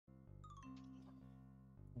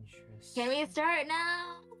Can we start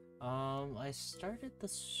now? I started the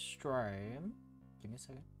stream. Give me a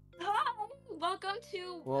second. Hi, welcome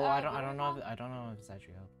to. Well, I don't know if it's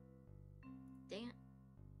actually up. Damn.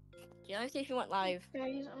 Yeah, let me see if you went live.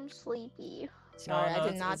 Guys, I'm sleepy. Sorry, No, I did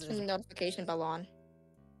it's- not it's- turn the notification bell on.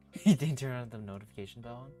 You didn't turn on the notification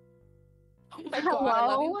bell on? Oh my god, I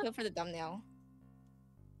love you. Hello? Feel for the thumbnail.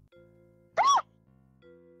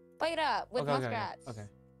 Play it up with Okay, Muskrats. okay.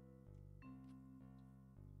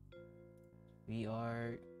 We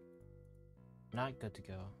are not good to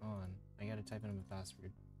go. Hold on. I gotta type in my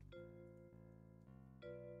password.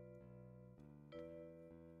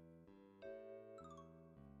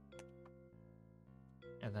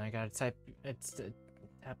 And then I gotta type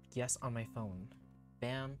tap yes on my phone.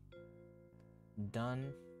 Bam.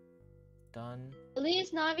 Done. Done.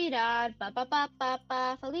 Feliz Navidad. Ba ba ba ba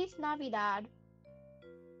ba. Feliz Navidad.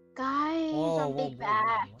 Guys, I'm big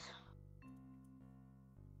fat.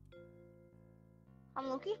 I'm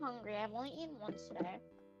looking hungry. I've only eaten once today.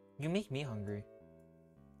 You make me hungry.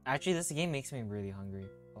 Actually, this game makes me really hungry.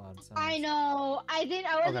 A lot of times. I know. I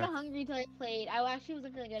wasn't Okay. hungry till I played. I actually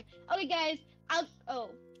wasn't feeling good. Okay, guys.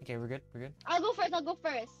 Okay, we're good. We're good. I'll go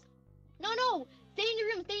first. No. Stay in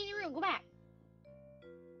your room. Go back.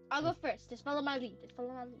 I'll go first. Just follow my lead.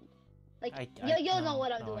 Like, you'll know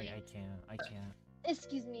what I'm doing. I can't.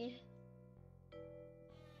 Excuse me.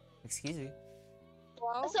 Excuse me.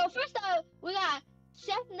 Well, So first up, we got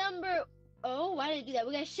chef number. Oh, why did I do that?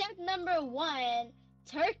 We got chef number 1,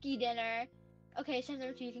 turkey dinner. Okay, chef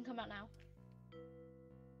number 2, you can come out now.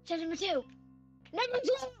 Chef number 2. Number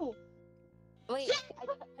 2. wait,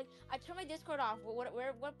 I turned my Discord off.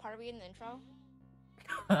 What part are we in the intro?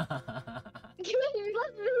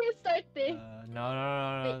 Let's really start this.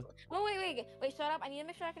 No. Wait, shut up. I need to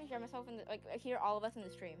make sure I can hear myself in the, hear all of us in the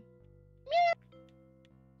stream.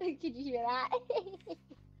 Could you hear that?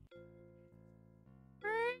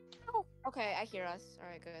 Okay, I hear us.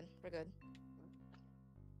 Alright, good. We're good.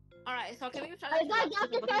 Alright, so can we try I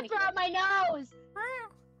got Dr. Pepper on my nose.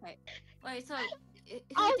 Wait, so...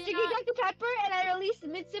 I was drinking Dr. Pepper and I released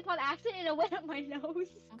mid-sip on accident and it went up my nose.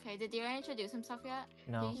 Okay, did Darren introduce himself yet?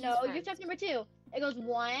 No. He's No, you're first. chef number 2. It goes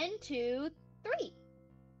 1, 2, 3.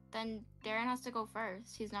 Then Darren has to go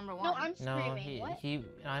first. He's number 1. No, I'm No, screaming. What?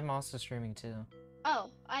 I'm also streaming too. Oh,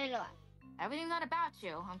 I didn't know that. Everything's not about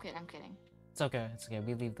you. I'm kidding. It's okay.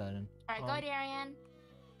 We leave that in. Alright, go Darren.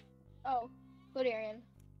 Oh, go Darian.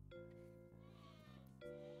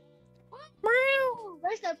 What?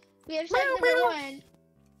 First up, we have chef number 1.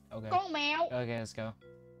 Okay. Gong Mao. Okay, let's go.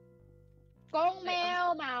 Gong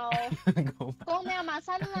Mao Mao. Go Gong Mao Ma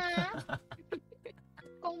San La.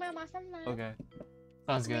 Gong Mao Ma San La. Okay.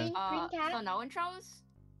 Sounds good. Green cat. So no intros?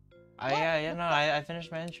 I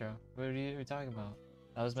finished my intro. What are you talking about?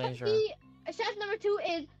 That was my intro. Chef number 2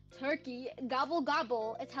 is turkey. Gobble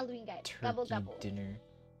gobble. It's Halloween, guys. Gobble Turkey gobble. dinner.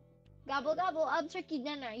 Gobble gobble. Turkey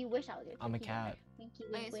dinner. You wish I was your turkey I'm a cat. dinner. Winky,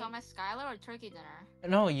 wink, Wait, so wink. am I Skylar or turkey dinner?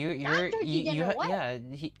 No, you're turkey you dinner, what? yeah.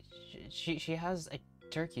 She has a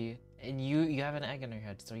turkey and you have an egg in her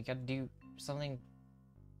head, so you gotta do something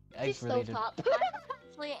egg She's related. stovetop.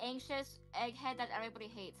 Actually, anxious egghead that everybody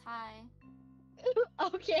hates. Hi.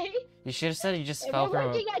 Okay. You should have said you just We're fell from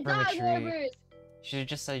working at a dog tree. warmers. Should have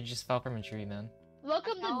just said you just fell from a tree, man.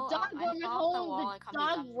 Welcome to Dog Warmers, home of the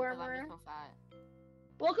dog warmer.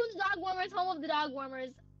 Welcome to Dog Warmers, home of the dog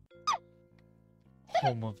warmers.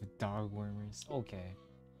 Home of the dog warmers. Okay.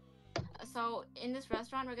 So in this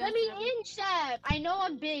restaurant, we're gonna Let me serve, in, chef. I know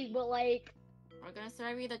I'm big, but like, we're gonna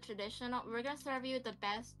serve you the traditional. We're gonna serve you the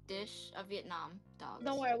best dish of Vietnam, dogs.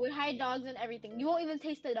 don't worry, we hide dogs and everything. You won't even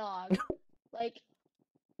taste the dog. Like,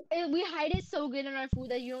 we hide it so good in our food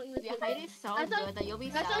that you don't even We taste hide it. it so That's our- good that you'll be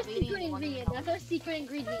That's our salivating secret and wanting ingredient. to That's our secret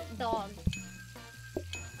ingredient, dog.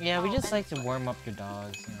 Yeah, we Oh, just and- like to warm up your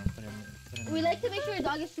dogs. You know, put 'em We in like to make sure your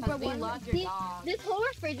dog is super 'Cause we warm. love your See, dog. This whole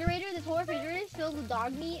refrigerator is filled with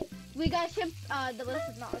dog meat. We got shrimp. The list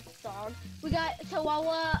is not a dog. We got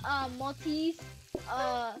Chihuahua, Maltese.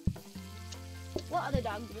 What other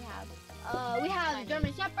dog do we have? We have Chinese.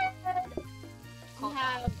 German Shepherd. We Col-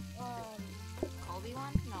 have Colby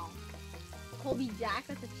one? No. Colby Jack.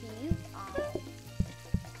 That's a cheese.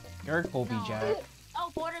 You're Colby No. Jack.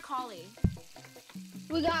 Oh, border collie.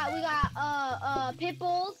 We got pit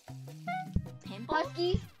bulls, Pimples?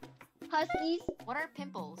 huskies, What are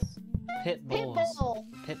pimples? Pit pit bulls. bull,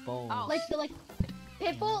 Pit bulls. Oh. like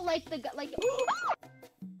pit bull, like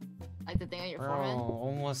Like the thing on your Bro, forehead?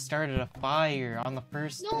 almost started a fire on the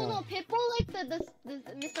first no roll. pit bull like the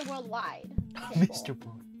Mr. Worldwide. Pit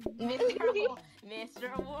bull. Mr. Bull.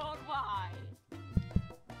 Mr. Worldwide.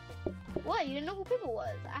 What? You didn't know who Pitbull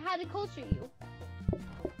was? I had to culture you.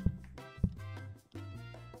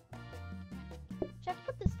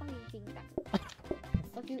 this fucking thing back.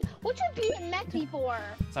 What you being messy for?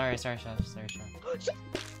 Sorry, chef. Sorry,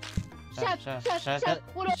 chef. Chef,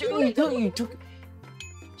 what are You took.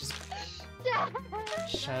 Just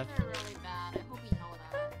chef. They're really bad. I hope you know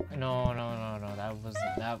that. No.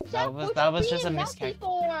 Chef, That was what you just a being messy miscalculation.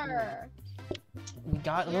 for? We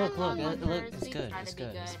got You're look. among It's workers. We good. try It's to be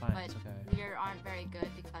good. It's good, fine. but It's okay. We aren't very good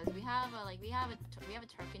because we have a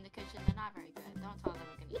turkey in the kitchen. They're not very good. Don't tell them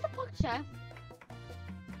we're What gonna. the fuck, chef?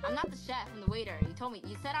 I'm not the chef. I'm the waiter. You told me.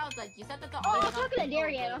 You said that the. Oh, I was talking to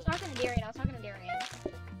Darian. I was talking to Darian.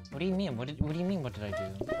 What do you mean? What do you mean? What did I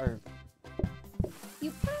do? Or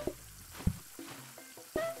You.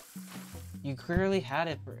 you clearly had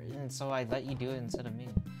it, and so I let you do it instead of me.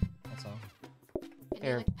 That's all. And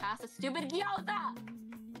you like pass the stupid gyoza.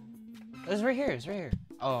 It's right here.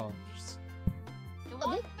 Oh, The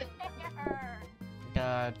one there.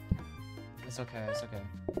 God. It's okay.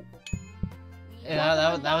 Yeah,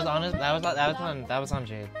 that was honest. That was on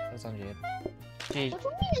Jade. Jade, What do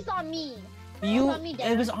you mean it's on me? you. on me, It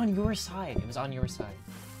Dad. was on your side. What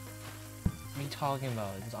are you talking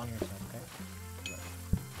about? It was on your side. Okay.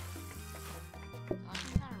 Is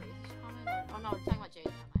that a racist comment? Oh no, we're talking about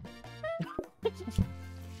Jade. Never mind.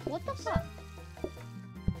 What the fuck?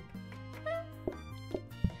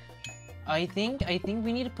 I think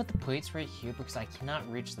we need to put the plates right here because I cannot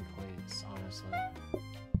reach the plates, honestly.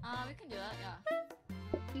 We can do that. Yeah.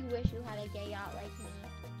 You wish you had a gay yacht like me.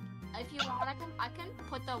 If you want, I can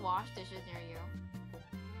put the wash dishes near you.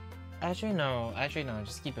 Actually no.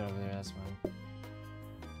 Just keep it over there. That's fine.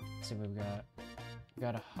 Let's see what we got. We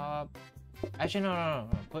got a hop. Actually no.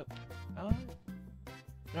 Put. No.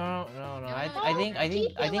 I think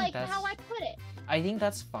Keep it like that's. how I put it. I think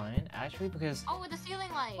that's fine actually because Oh, with the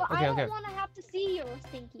ceiling light. Well, Okay, I okay. don't want to have to see your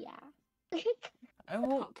stinky ass. I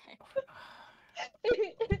will. Okay.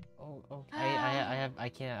 Oh,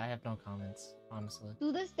 okay. I have no comments, honestly.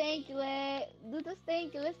 Do the stinky lit.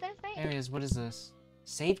 Anyways, what is this?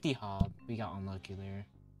 Safety hob. We got unlucky there.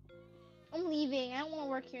 I'm leaving. I don't want to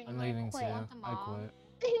work here I'm anymore. leaving Quit. too. I quit.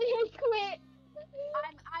 I quit.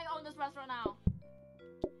 I own this restaurant now.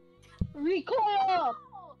 Recoil.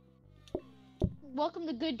 Welcome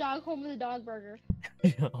to Good Dog, home of the dog burger.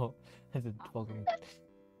 Yo, that's a fucking.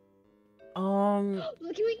 Can we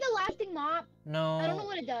get the lasting mop? No. I don't know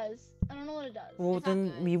what it does. Well, It's not then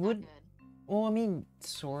good, we it's not would. good. Well, I mean,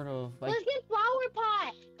 sort of. Like, Let's get flower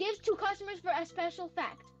pot. Gives to customers for a special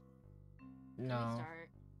effect. Can we no. start?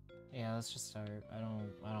 Yeah, let's just start. I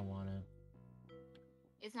don't want it.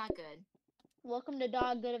 It's not good. Welcome to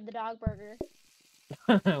Dog Good of the Dog Burger.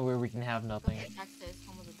 Where we can have nothing. Welcome to Texas,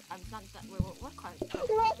 home of the. I'm not that. Wait, what car?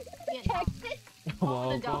 Welcome to Vietnam. Texas.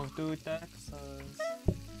 Oh, the Welcome dog. to Texas.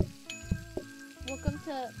 Welcome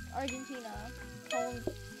to Argentina. Home of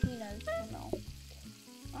Tina's. Oh no.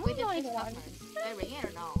 I Wait, don't know there's 6 anyone. customers. Did I ring it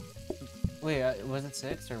or no? Wait, was it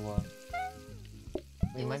 6 or what?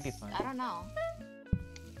 We It might be was- fine. I don't know.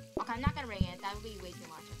 Okay, I'm not gonna ring it. That would be way too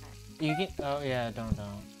much. Okay. You can. Oh yeah, don't.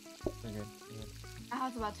 We're good. I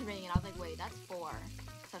was about to ring it. I was like, wait, that's 4.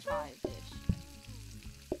 That's 5-ish.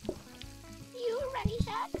 You ready,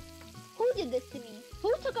 Chef? Who did this to me?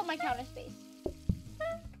 Who took up my counter space?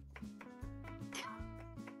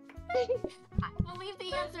 I believe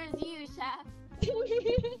the answer is you, Chef.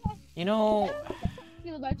 You know,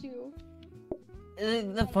 Feel about you.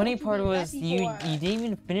 the funny what you part did was that you before. didn't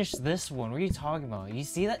even finish this one. What are you talking about? You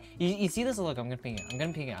see that? You see this? Look, I'm gonna ping it.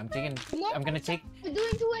 I'm taking. No, I'm gonna take. I'm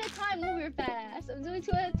doing 2 at a time. Move your fat ass. I'm doing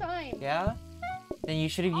 2 at a time. Yeah. Then you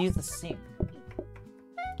should have used the sink.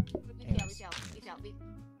 We failed.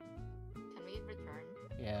 Can we return?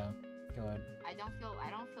 Yeah. Go ahead. I don't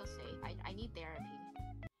feel safe. I need therapy.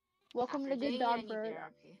 Welcome After to doing Good it, I Dog need Burger.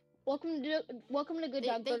 therapy. Welcome to Good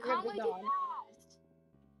Dog They Burger. come of way the too dog.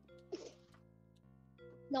 fast.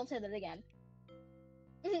 Don't say that again.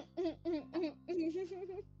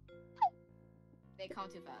 They come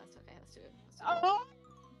too fast. Okay, let's do it. Oh!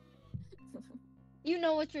 You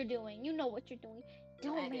know what you're doing.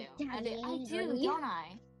 Don't I make do. Daddy I angry. do, don't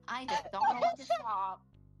I? I just don't know when to stop.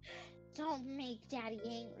 Don't make Daddy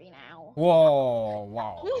angry now. Whoa.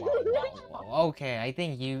 Okay, I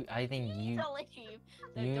think you. To leave.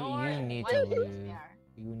 The You- door you is need right to there. leave.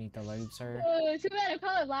 You need to leave, sir. Too bad I'm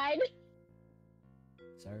colorblind.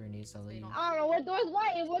 Sir needs to leave. I don't know what door's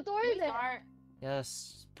white. What door is it? Start.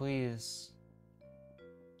 Yes, please.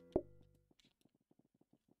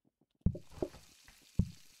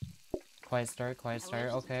 Quiet start. wish the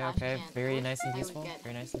Okay. trash can- I Very wish- nice and I would peaceful. get-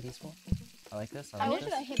 Very nice and peaceful. I like this. I I wish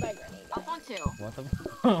like I got this. hit by a grenade. Up on 2. What the?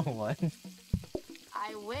 What?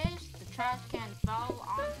 I wish the trash can fell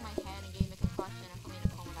onto my head and gave me a concussion and put me in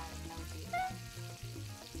a coma that I would never see again.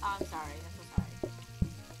 I'm sorry. I'm so sorry.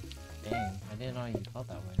 Dang, I didn't know you felt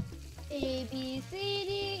that way. A B C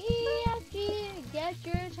D E F G. Get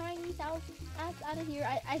your Chinese ass out of here.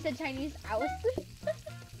 I said Chinese ass.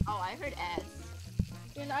 Oh, I heard S.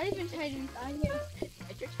 You're not even Chinese. I hear.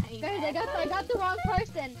 It's your Chinese. Guys, I got the wrong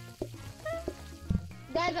person.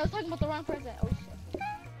 Guys, I was talking about the wrong person. Oh shit.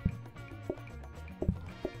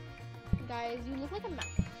 Guys, you look like a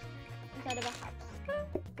mouse inside of a house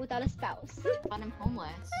without a spouse. But I'm homeless.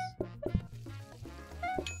 Oh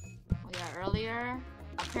yeah, earlier.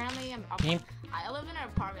 Apparently, I live in an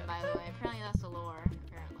apartment, by the way. Apparently, that's the lore.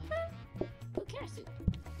 Apparently. Who cares?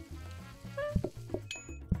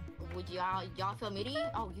 Would y'all feel meaty?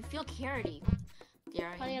 Oh, you feel carroty. Honey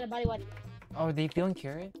Darian. got a body body. Oh, are they feeling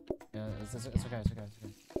carrot? Yeah, it's okay, it's okay, it's okay.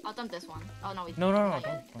 I'll dump this one. Oh no, we No, not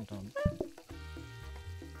yet. don't.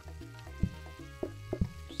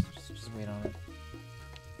 Just wait on it.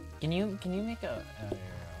 Can you make a?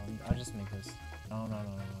 I'll just make this. No, I'll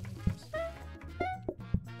make this.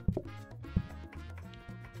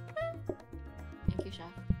 Thank you, chef.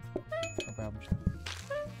 No problem, chef.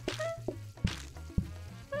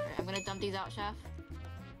 Alright, I'm gonna dump these out, chef.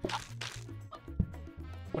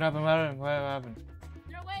 What happened? What happened?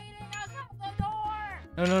 They're waiting outside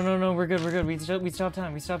the door. No, we're good. We still have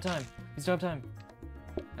time.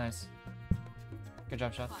 Nice. Good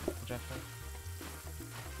job, chef. Fine. Good job, chef.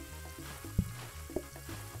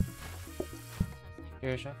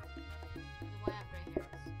 Here, chef. The way I right here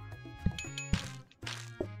is.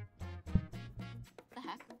 The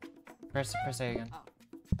heck? Press A again. Oh.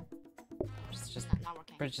 Just Not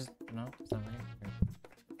working. no, it's not working.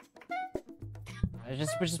 Here.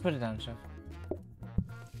 Just put it down, chef.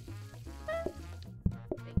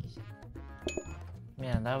 Thank you, chef.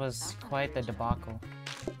 Man, that was quite the debacle.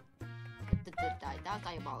 That was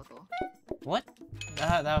diabolical. What?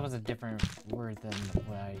 That was a different word than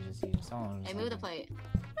what I just used. Hold on. Hey, move the plate.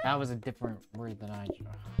 That was a different word than I.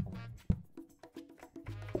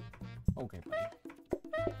 Okay,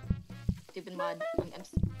 buddy. Stupid mud. I'm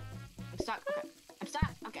stuck. Okay. I'm stuck.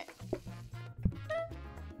 Okay.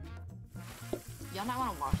 Y'all might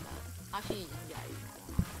want to wash that. Actually, yeah, you might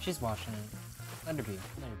want to. She's washing it. Let her be.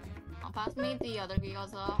 Pass me the other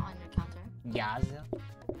gyoza on your counter. Yaza.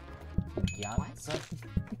 What?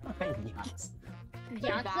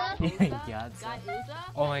 Yaza. Yatsa?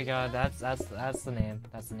 Oh my god, that's the name.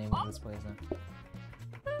 That's the name of this place now.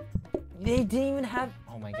 They didn't even have.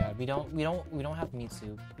 Oh my god, we don't have meat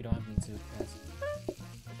soup. We don't have meat soup, guys.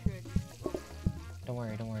 Don't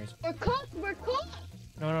worry. We're cooked.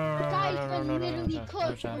 No. Guys, we're literally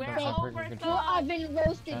cooked. We're We're oven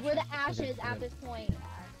roasted. We're the ashes at this point.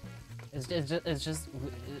 It's just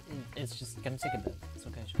gonna take a bit. It's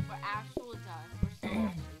okay. Sure. We're actual done. We're so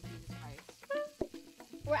Jesus Christ.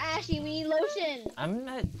 We're ashy. We need lotion.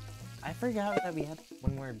 I forgot that we had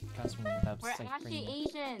one more customer. That was We're like actually pretty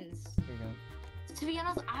Asians. Here you go. To be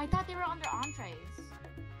honest, I thought they were under entrees.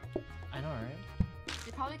 I know, right?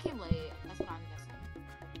 They probably came late. That's what I'm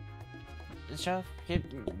guessing. Chef,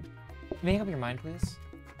 make up your mind, please.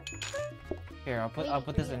 Here, I'll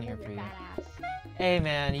put this in here for you. Hey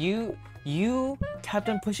man, you kept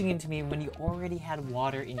on pushing into me when you already had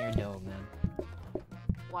water in your dough, man.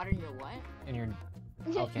 Water in your what? In your.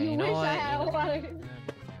 You Okay, you know wish what? I had water.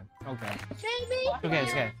 Okay. Maybe. Okay,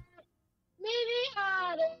 it's okay. Maybe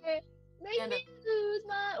harder. Make Yeah, me lose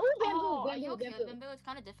my. Ooh, bamboo, Oh, are you bamboo, okay? bamboo. Bamboo is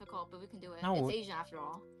kind of difficult, but we can do it. No. It's Asian after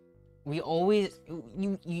all. We always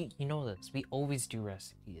you know this. We always do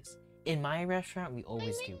recipes. In my restaurant, we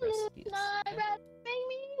always do recipes. My breath, make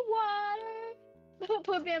me water.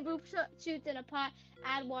 Put bamboo shoots in a pot.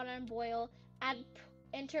 Add water and boil. Add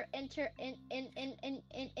Jay, you're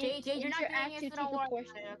not doing interact it to for the the water.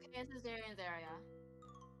 portion. Okay, this is Darian's area.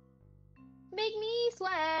 Make me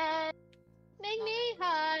sweat. Make me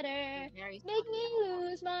hotter. Mary's Make me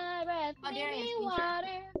lose my breath. Oh, Make Darian, me feature.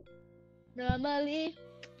 water. Normally,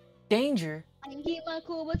 Danger. I can keep my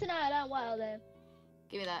cool, but tonight I'm wildin'.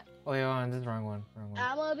 Give me that. Oh yeah, this is the wrong one.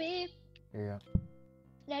 I'ma be. Here you go.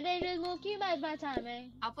 Now they just move you match my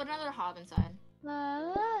timing. I'll put another hob inside.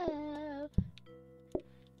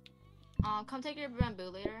 Oh, Come take your bamboo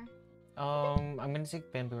later. I'm gonna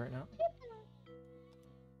take bamboo right now.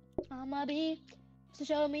 I'ma be to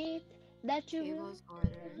show me that you Tables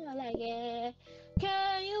order. I like it.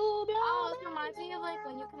 Can you blow Oh, this my reminds me of like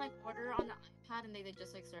when you can like order on the iPad and they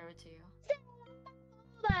just like serve it to you.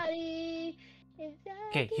 body?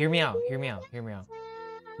 Okay, hear me out.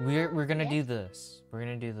 We're gonna do this.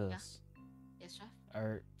 Yes, chef.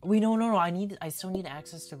 Or wait, no. I still need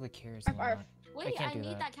access to the carrots and Arf, whatnot. Wait, can't I do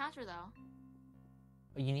need that. that counter though.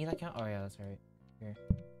 Oh, you need that count? Oh yeah, that's right. Here.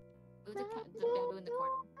 Move the bamboo in the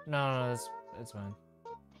corner. No, it's fine.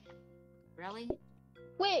 Really?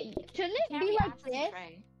 Wait, shouldn't it Can't be we like access the this?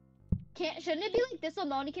 tray? Shouldn't it be like this so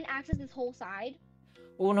Melanie can access this whole side?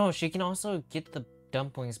 Oh no, she can also get the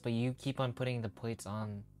dumplings, but you keep on putting the plates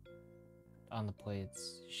on the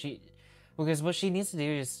plates. Because what she needs to do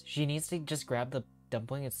is she needs to just grab the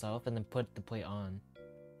dumpling itself and then put the plate on.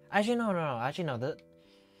 Actually, no. Actually, no.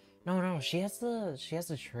 No. She has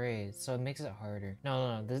the tray, so it makes it harder.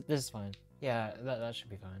 No. This is fine. Yeah, that should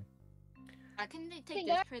be fine. I can take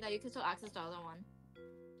this tray that you can still access the other one.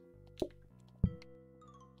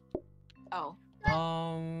 Oh.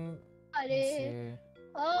 Let's see.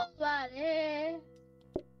 Oh, buddy.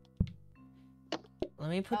 Let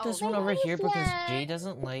me put Oh, this one make over me here because sweat. Jay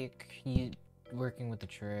doesn't like you working with the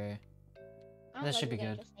tray. That should be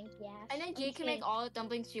good. And then Jay can make all the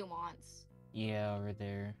dumplings she wants. Yeah, over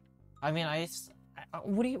there. I mean,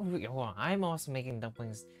 what do you? Hold on. I'm also making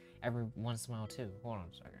dumplings every once in a while too. Hold on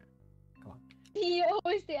a second. Come on. You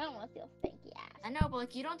always say I don't want to feel stinky ass. I know, but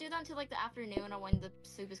like you don't do that until like the afternoon or when the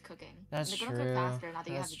soup is cooking. That's They're true. gonna cook faster now that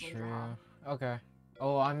you have That's the ginger true. hob. Okay.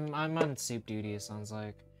 Oh, I'm on soup duty. It sounds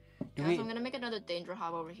like. Guys, I'm gonna make another danger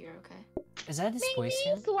hob over here. Okay. Is that a display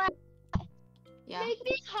stand? Sweat. Yeah. Make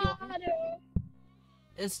me you want hotter.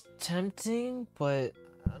 It's tempting, but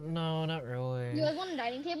no, not really. You guys want a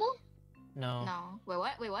dining table? No. No. Wait,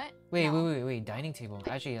 what? Wait, what? Wait, No. wait. Dining table.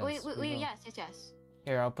 Actually, yes. Wait, we will. yes.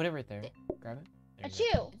 Here, I'll put it right there. Grab it. There A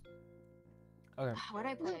you go. chew. Okay. Where'd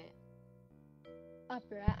I put it?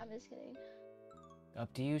 Upper. I'm just kidding.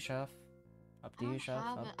 Up to you, chef. Up to you, chef.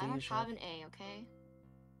 Up to I you, don't chef. have an A, okay?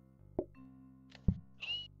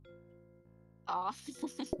 Oh.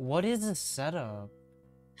 What is the setup?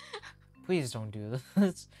 Please don't do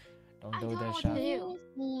this. Don't I do don't know this, what chef. to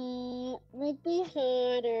do. Make me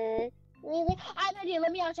hotter. I have an idea.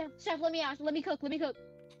 Let me out, chef. Chef, let me out. Let me cook.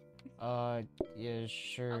 Yeah,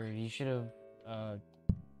 sure. Okay. You should have,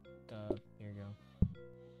 here you go.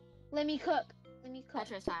 Let me cook.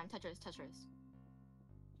 Tetris time. Tetris.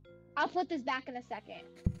 I'll put this back in a second.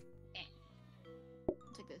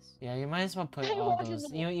 Take this. Yeah, you might as well put I all watch those.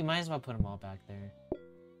 it. You might as well put them all back there.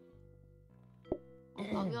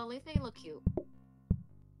 We'll at least make it look cute.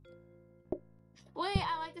 Wait,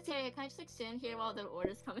 I like this area. Can I just like stand here while the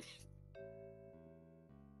orders come in?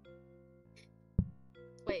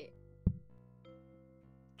 Wait.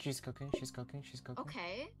 She's cooking.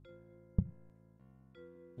 Okay.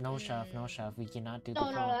 No, chef. We cannot do No,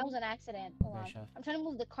 the that was an accident. Hold Right, on. chef. I'm trying to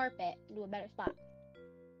move the carpet to a better spot.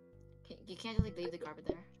 You can't just like leave the carpet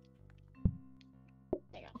there.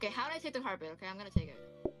 There you go. Okay, how do I take the carpet? Okay, I'm gonna take it.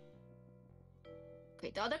 Okay,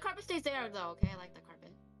 the other carpet stays there though. Okay, I like the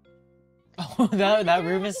carpet. Oh, that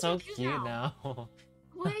room is It's so so cute cute now.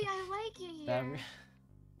 Wait, I like it That here.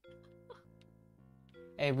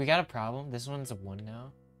 Hey, we got a problem. This one's a 1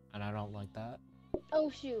 now, and I don't like that. Oh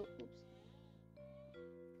shoot. Oops.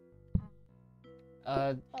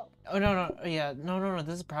 Oh no, yeah, no.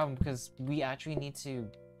 This is a problem because we actually need to.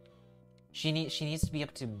 She needs to be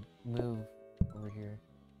able to move over here.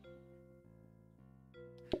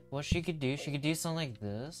 What she could do something like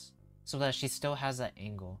this, so that she still has that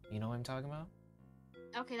angle. You know what I'm talking about?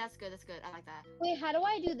 Okay, that's good. I like that. Wait, how do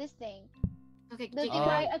I do this thing? Okay, The thing take it where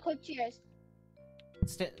out. I equip chairs.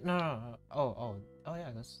 No. Oh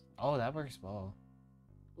yeah, that works well.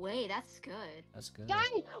 Wait, that's good. That's good. Guys,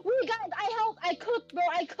 I helped. I cooked, bro.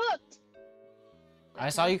 I cooked. I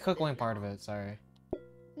saw you cook one part of it. Sorry.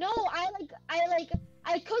 No,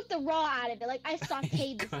 I cooked the raw out of it. Like I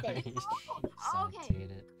sauteed the steak. Oh, okay.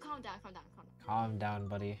 Sauteed it. Calm down. Calm down,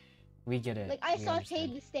 buddy. We get it. Like I We sauteed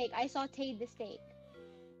understand. the steak.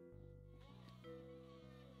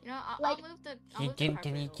 You know, I'll Like- move the. Can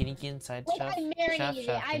you get inside, Like, chef? I marinated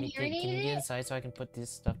Chef, it. I can you marinated get it. inside so I can put this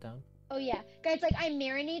stuff down? Oh yeah, guys. Like I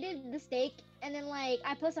marinated the steak, and then like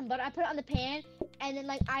I put some butter. I put it on the pan, and then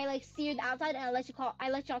like I like seared the outside, and I let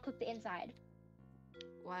y'all cook the inside.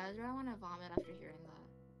 Why do I want to vomit after hearing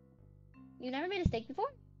that? You never made a steak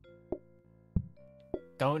before?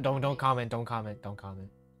 Don't comment.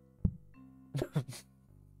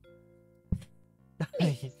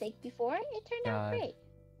 Made steak before? It turned out God. great.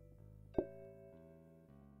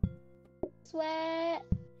 Sweat.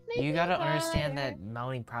 Make You me gotta understand hotter. that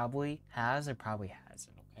Melanie probably has or probably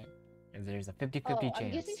hasn't, okay? And there's a 50-50 Oh, I'm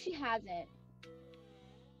chance. guessing she hasn't.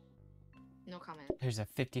 No comment. There's a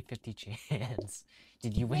 50-50 chance.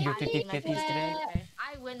 Did you win Make your me 50-50s sweat. today?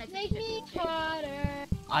 I win at Make me 50-50. hotter.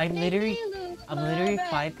 I'm Make literally me lose I'm my literally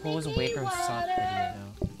breath. 5 pulls Make away me from soft water. right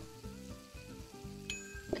now.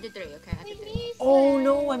 I did 3. Okay, I did Make 3. me Oh sweat.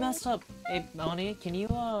 no, I messed up. Hey, Melanie, can you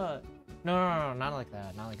no, not like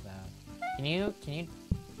that. Not like that. Can you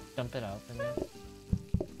dump it out for me?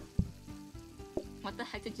 What the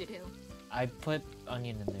heck did you do? I put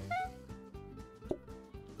onion in there.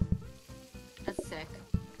 That's sick.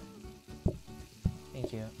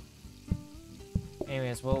 Thank you.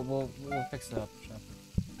 Anyways, we'll fix it up, chef.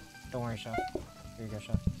 Don't worry, chef. Here you go,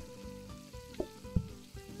 chef.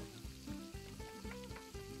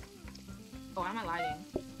 Oh, why am I lagging?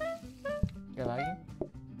 You're lagging?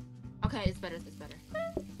 Okay, it's better. It's better.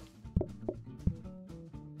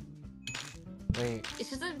 Wait. It's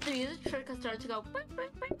just that the music trick has started to go.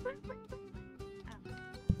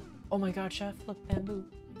 Oh my god, chef, look, bamboo.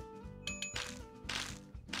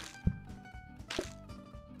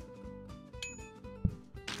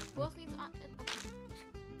 Who else needs on?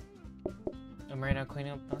 I'm right now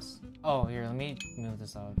cleaning up this. Oh, here, let me move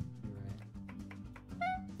this out. You're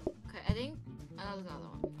right. Okay, I think. Oh, there's another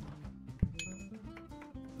one.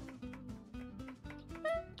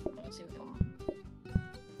 Let's see what they want.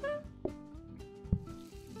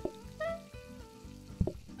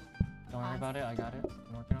 Don't worry about it, I got it.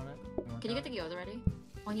 I'm working on it. Can you get the gyoza ready?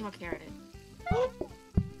 Oh, I need more carrot.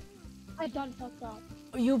 I done fucked up.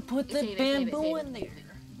 You put the Save it, bamboo save it, in save there.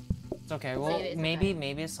 it. It's okay. Well, Save it, it's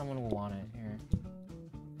maybe someone will want it. Here,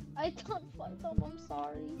 I done fucked up. I'm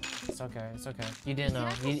sorry. it's okay. It's okay. You didn't know.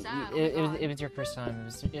 see, that's so sad. Oh It my was God. it was your first time.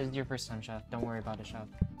 It was your first time, chef. Don't worry about it, chef.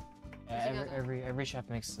 Where's the gyoza? Every chef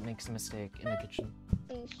makes a mistake in the kitchen.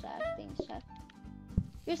 Thanks, chef. Thanks, chef.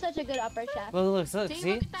 You're such a good upper chef. Look, See,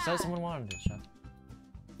 see? look at So that. someone wanted it, chef.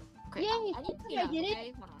 Okay, Yay, I need to I did it.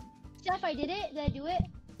 okay? Hold on. Chef, I did it. Did I do it?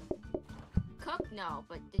 Cook? No,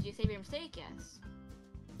 but did you save your mistake? Yes.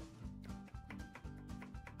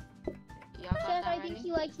 Y'all got Chef, that I ready? think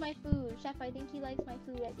he likes my food. Chef, I think he likes my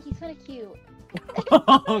food. He's kind of cute.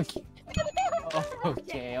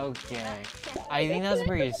 Okay. Okay. I think that's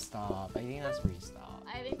where you stop. I think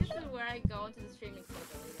this is where I go into the streaming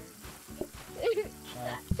schedule later.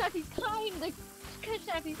 Chef. Chef, he's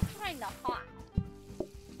Chef, he's kinda hot.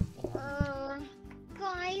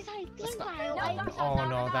 Guys, I think I like. No, Oh no,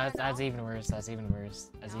 no, no, that's no. even worse. That's even worse.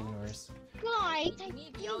 That's even worse. Guys, I Need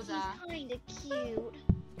think he's gyoza. kinda cute.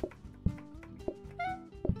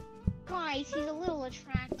 Guys, he's a little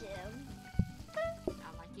attractive.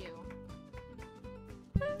 Not like you.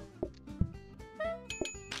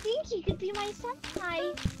 Think he could be my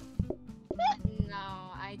senpai. No,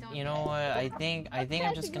 I don't. You know what? I think I'm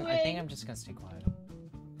just gonna stay quiet.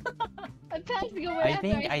 I'm passing away I after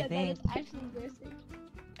think- I said I think- that. It's actually embarrassing.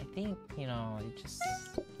 I think, you know, it just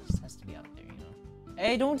has to be out there, you know.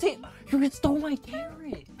 Hey, don't take. You stole my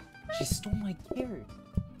carrot. She stole my carrot.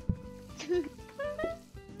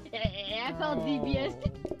 I felt devious.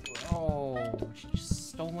 Oh, she just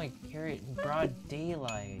stole my carrot in broad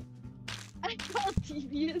daylight. I felt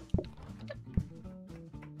devious.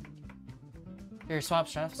 Here, swap,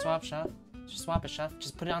 chef. Swap, chef. Just swap it, chef.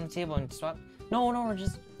 Just put it on the table and swap. No, we're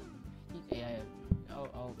just. Yeah.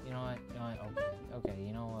 Oh. You know what? Okay.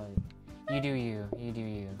 You know what? You do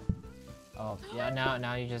you. Oh, yeah.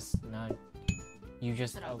 Now you just. Oh,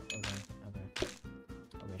 okay,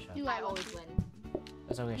 chef. Do I always win.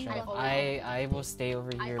 That's okay, chef. always I will stay over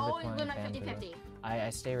I here with always my win my bamboo. 50-50. I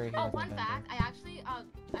stay right here Oh, with my fun bamboo. fact, I actually,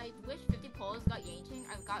 I wish 50 polls got yanking.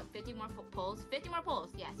 I've got 50 more polls. 50 more polls.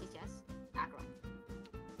 Yes. Acro.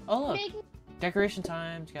 Oh look, Make decoration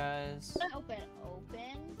times, guys. open.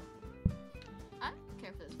 I don't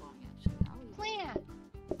care for this long, actually. I'll use Plant.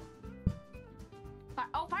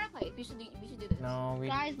 fireplace. We should do this. No, we.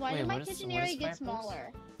 Guys, why wait, did my what is- kitchen what area is get fireplace?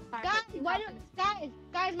 smaller? Fireplace.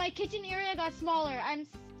 Guys, my kitchen area got smaller. I'm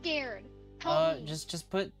scared. Help me. Just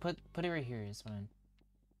put it right here. It's fine.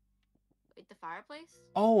 Wait, the fireplace?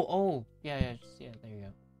 Oh, yeah, there you go.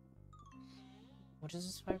 What is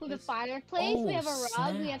this fireplace? We have a fireplace, we Oh, have a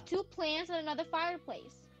rug, we snap. have 2 plants and another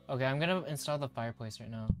fireplace. Okay, I'm gonna install the fireplace right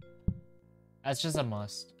now. That's just a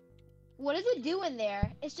must. What does it do in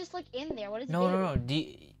there? It's just like in there. What does it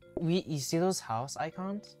do? No. You see those house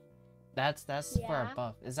icons? That's for our Yeah.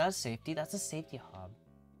 buff. Is that safety? That's a safety hub.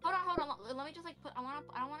 Hold on. Let me just like put. I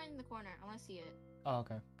don't want it in the corner. I want to see it. Oh,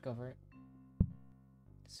 okay. Go for it.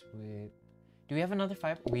 Sweet. Do we have another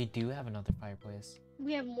fire? We do have another fireplace.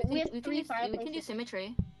 We have We 3 can do fireplaces.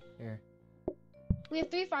 symmetry. Here. We have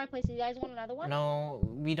 3 fireplaces. You guys want another one? No,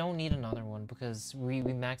 we don't need another one because we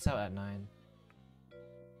max out at 9.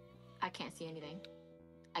 I can't see anything.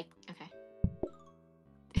 Okay.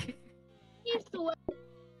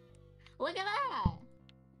 Look at that.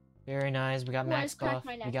 Very nice. We got Ooh, I max just cracked buff.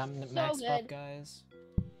 my We neck. got So max buff, good. guys.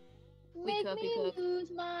 Make cook, we me cook.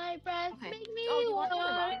 lose my breath. Okay. Make me Oh, you want the warm.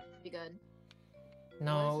 rug? Be good.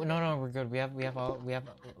 No, we're good. We have all We're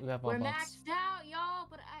buffs. maxed out, y'all. know,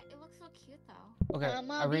 but it looks so cute though. Okay,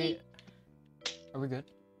 are we good?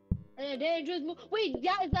 Wait,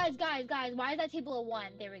 guys, why is that table a 1?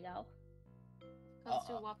 There we go. Let's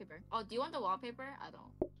do wallpaper. Oh, do you want the wallpaper? I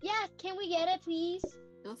don't. Yeah, can we get it, please?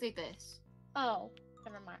 It looks like this. Oh,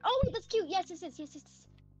 never mind. Oh, wait, that's cute. Yes.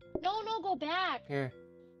 No, go back. Here.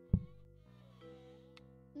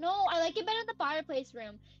 No, I like it better in the fireplace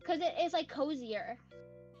room because it's like cozier.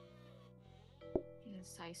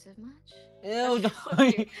 Incisive much? Ew, no.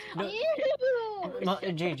 Ew. No,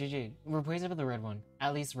 Jade, replace it with the red one.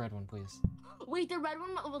 At least the red one, please. Wait, the red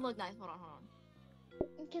one would look nice. Hold on.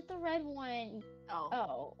 Get the red one. Oh.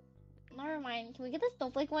 Oh, never mind. Can we get the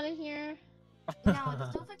snowflake one in here? No, the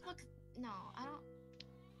snowflake looks. No, I don't.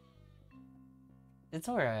 It's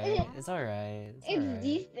alright. It's alright. It's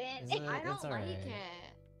decent. I don't it's like alright. it.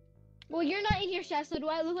 Well, you're not in here, chef. So do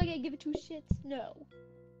I look like I give it 2 shits? No.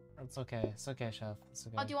 It's okay. It's okay, chef. It's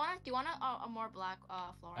okay. Oh, do you want a more black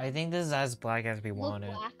floor? I think this is as black as we Look want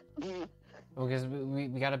it. black. Because we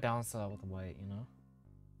gotta balance it out with the white, you know?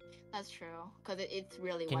 That's true, because it's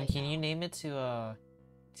really Can white. can you name it to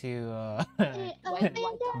White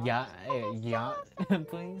yacht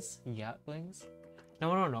please? Yacht please?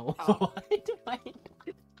 No. Oh. What?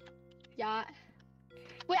 Yeah.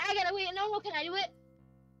 Wait, I gotta wait. No, can I do it?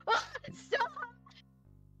 Stop!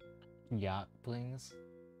 Yacht please?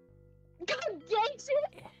 God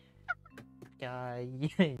dang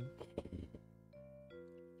it!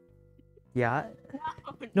 Yeah.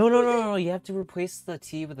 No. You have to replace the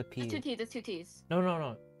T with a P. It's two T's.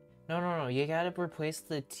 No. You gotta replace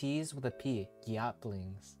the T's with a P.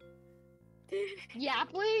 Yaplings.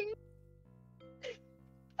 Yapling?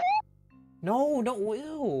 No,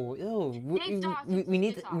 ew. We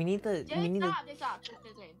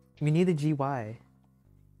need the GY.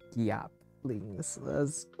 Yaplings.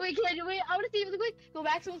 Wait, can I do it? I wanna see if it's quick. Go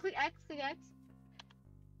back, someone click X,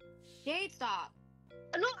 Jade, stop.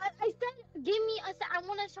 No, I said, give me a sec. I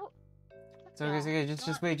wanna show. It's okay.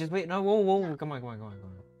 Just wait. No, whoa. Come on.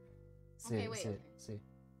 Okay, wait. See.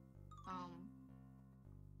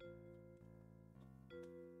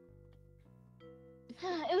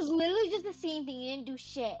 It was literally just the same thing. You didn't do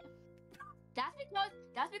shit. That's because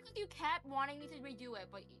you kept wanting me to redo it,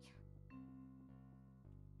 but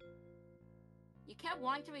you kept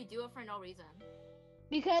wanting to redo it for no reason.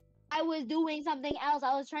 Because I was doing something else.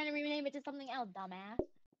 I was trying to rename it to something else, dumbass.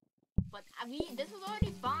 But this was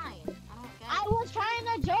already fine. I don't get it. I was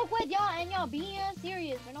trying to joke with y'all and y'all being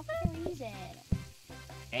serious for no fucking reason.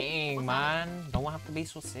 Hey, man, don't have to be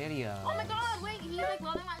so serious. Oh my god, wait, he's like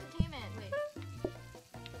loving my entertainment. Wait.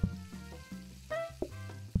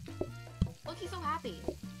 Look, he's so happy.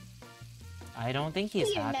 I don't think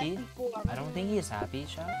he's happy. I I don't think he's happy,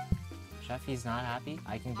 Chef. Chef, he's not happy.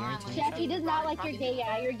 I can guarantee you, Chef, he Chef. does not like your gay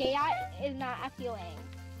eye. Your gay eye is not appealing.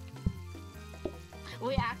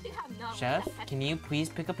 We actually have no. Chef, can you please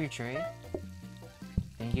pick up your tray?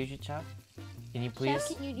 Thank you, Chef. Can you please?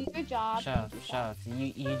 Chef, can you do your job? Chef,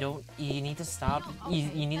 you need to stop. Okay,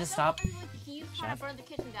 You need to that's stop. not like he's trying Chef, to burn the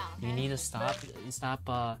kitchen down. You Okay? need to stop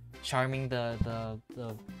charming the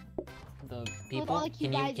people. With all the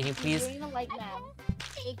cute guys, Can you please? You're gonna like them.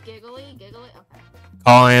 Hey, giggly. Okay.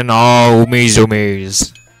 Calling all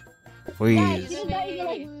Mizumis. Yeah, Please. you just gotta be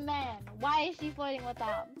like men. Why is she flirting with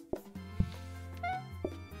them?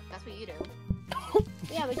 That's what you do.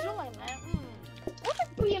 Yeah, but you don't like men. What are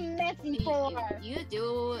you being messy for? You do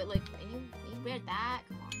like you wear that.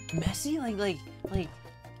 Come on. Messy, like the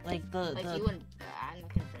Like you and I'm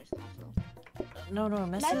not gonna finish that. So. no,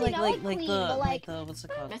 messy, Messy, like not like clean, but like- the what's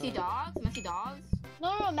it called? Messy dogs.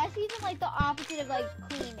 No, messy isn't like the opposite of like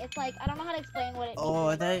clean. It's like I don't know how to explain what it Oh,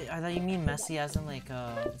 I means. thought you mean messy as in like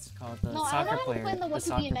what's it called? The No, I soccer don't know how to player. explain the The what to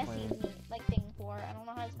soccer be a messy player. mean, like thing for. I don't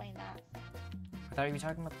know how to explain that. I thought you were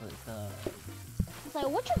talking about the It's like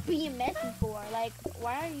what you're being messy for? Like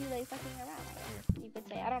why are you like fucking around? I guess you could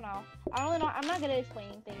say I don't know. I don't really know. I'm not good at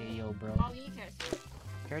explaining Hey things. yo, bro. Oh, you need carrots.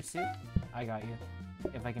 Carrot soup? I got you.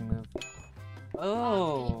 If I can move. You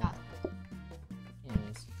Oh. got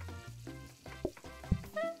Anyways.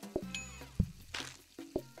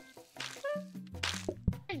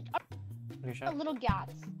 Okay, A chef. little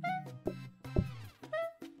gats.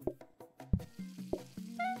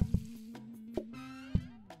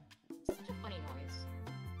 such a funny noise.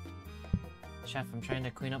 Chef, I'm trying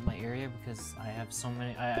to clean up my area because I have so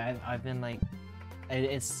many. I've been like,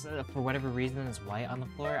 it's for whatever reason it's white on the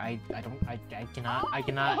floor. I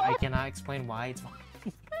cannot explain why it's white.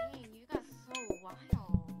 Dang, you got so wild.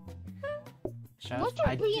 Chef, What you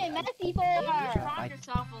being messy for? You I- charmed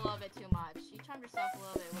yourself a little bit too much. You charmed yourself a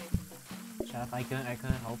little bit way too much. Chef, I couldn't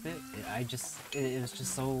help it. It was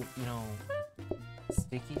just so,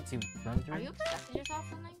 sticky to run through? Are you obsessed with yourself or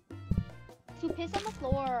something? To piss on the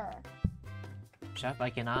floor. Chef, I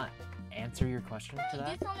cannot answer your question to You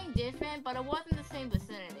that. did something different, but it wasn't the same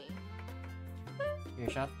vicinity. Here,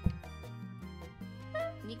 Chef.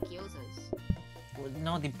 Need gyozas. Well,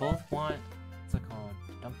 no, they both want, what's it called?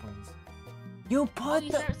 Dumplings. You put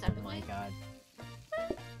you the- serve Oh my separately? god.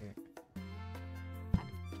 Here.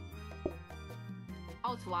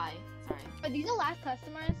 Oh, it's Y. Sorry. Are these the last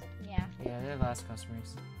customers? Yeah. Yeah, they're the last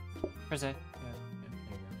customers. Press A. Yeah,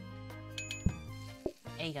 there you go.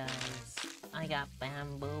 Hey guys, I got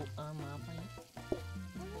bamboo on my plate.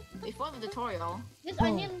 Before the tutorial. This Oh.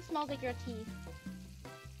 onion smells like your teeth.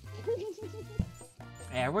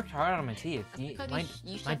 Hey, I worked hard on my teeth. Because My,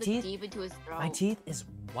 you my shoved it teeth, deep into his throat. my teeth is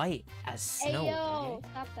white as snow. Hey yo, okay?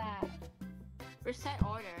 stop that. Reset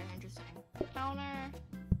order. Interesting. Counter.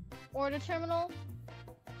 Order terminal.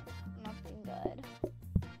 Nothing good.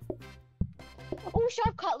 Oh,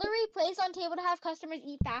 sharp cutlery placed on table to have customers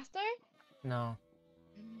eat faster? No,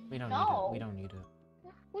 we don't No. need it. We don't need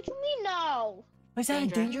it. What you mean no? Is that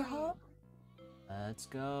Danger. a danger hub? Let's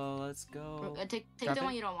go. Let's go. Take Drop the it.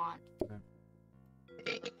 one you don't want.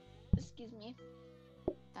 Excuse me.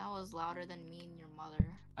 That was louder than me and your mother.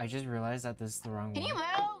 I just realized that this is the wrong Can you one.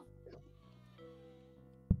 move?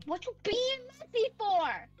 What you being messy for?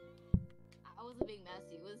 I wasn't being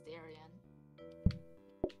messy. It was Darian.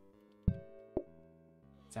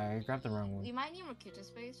 Sorry, I grabbed the wrong one. We might need more kitchen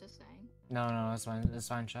space. Just saying. No, no, that's fine. That's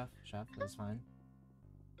fine, Chef. Chef, that's fine.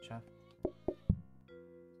 Chef.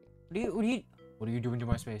 What are you doing to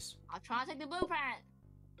my space? I'll try to take the blueprint.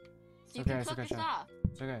 So you Okay, can it's cook okay, the Chef. stuff.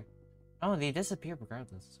 It's okay. Oh, they disappear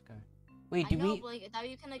regardless. It's okay. Wait, I do know, we? but like, that way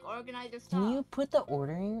you can like organize your stuff. Can you put the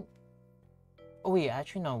ordering? Oh wait,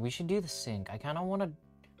 actually no. We should do the sink. I kind of want to.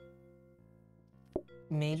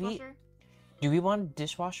 Maybe. Dishwasher? Do we want a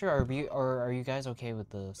dishwasher, or are you guys okay with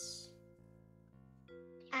this?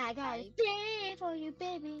 I got a day for you,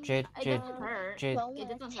 baby. Jade, It Jade, doesn't hurt. Jade, It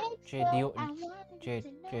doesn't hurt. Jade, do you, Jade.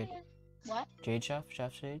 Jade. What? Jade, Chef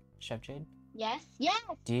Jade. Yes. Yes.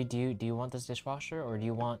 Do you want this dishwasher, or do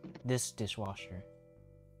you want this dishwasher?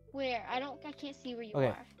 Where? I can't see where you Okay,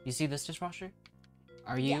 are. you see this dishwasher?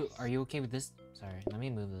 Are you Yes. are you okay with this? Sorry, let me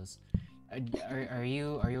move this. Are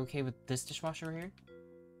you okay with this dishwasher right here?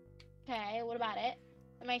 Okay. What about it?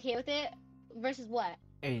 Am I okay with it? Versus what?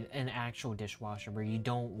 An actual dishwasher where you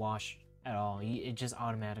don't wash at all. It just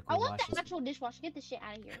automatically I want washes. the actual dishwasher. Get this shit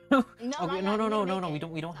out of here. No, Okay, not no, yet. no, You no, need to no,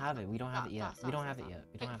 make we it. don't have it. We don't have it yet. Stop, We don't stop, have it stop. yet.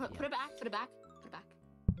 We don't have it Put yet. it back. Put it back. Put it back.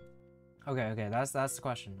 Okay, that's the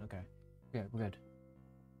question. Okay, we're good.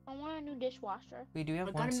 I want a new dishwasher. We do have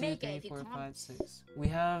We're 1, gonna 2, make it 3, if you 4, come. 5, 6. We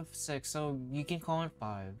have 6, so you can call in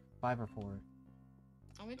 5 or 4.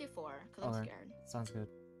 I'm gonna do 4 because I'm Okay. scared. Sounds good.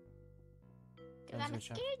 Because Sounds I'm a good,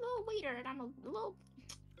 Chef. scared little waiter and I'm a little.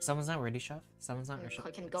 Someone's not ready, Chef. Someone's not ready.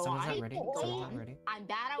 Can go Someone's on. not ready. Go Someone's on. not ready. I'm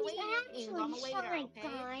bad at waiting. I'm a waiter. Okay.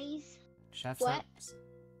 guys. Chef's What? not.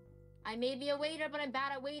 I may be a waiter, but I'm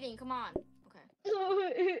bad at waiting. Come on.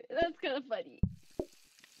 Okay. That's kind of funny.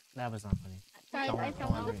 That was not funny. Guys, Don't I worry,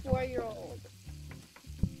 found don't a worry. 4-year-old.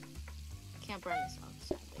 Can't burn this off,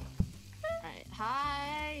 sadly. Alright.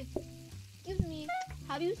 Hi. Excuse me.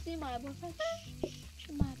 Have you seen my boyfriend?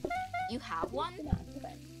 My boyfriend. You have one?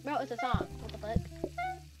 Bro, it's a song. What the fuck?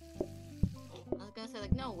 I was gonna say,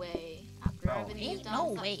 like, no way. After Bro, everything you've ain't done,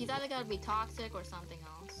 no so- way. he's either gonna be toxic or something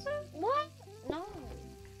else. What? No.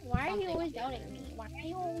 Why are you Something. always doubting me? Why are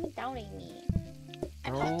you always doubting me? I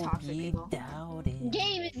Bro, love toxic be people. doubting.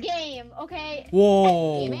 Game is game, okay?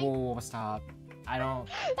 Whoa, Gaming? whoa, stop.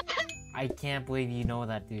 I can't believe you know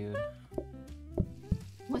that, dude.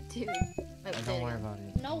 What, dude? Wait, what Don't worry did about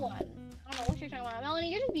it. No one. I don't know what you're talking about.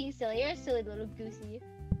 Melanie, you're just being silly. You're a silly little goosey.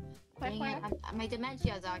 Quack, Dang it, quack. my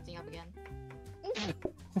dementia is acting up again.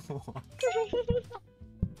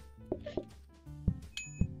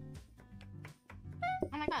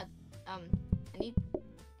 Oh my god. I need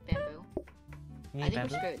bamboo. You I need think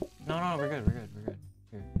bamboo? we're screwed. No, we're good.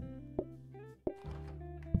 Here.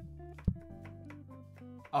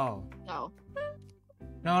 Oh. No.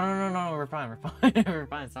 No, we're fine. We're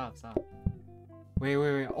fine. Stop. Wait.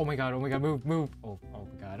 Oh my god, move. Oh my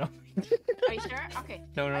god. Are you sure? Okay.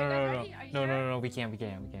 No. Are you guys ready? Are you sure? No, we can't.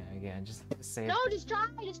 Just say it. No, just try.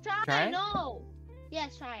 Try it? No.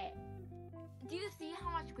 Yes, try it. Do you see how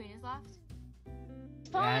much green is left? It's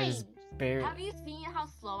That fine. is bare. Have you seen how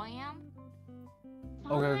slow I am?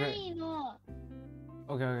 Okay. Fine.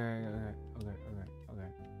 Okay.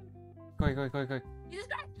 Quick. Jesus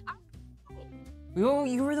Christ!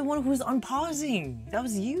 You were the one who was unpausing. That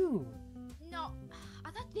was you. No,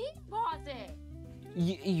 I thought they paused it.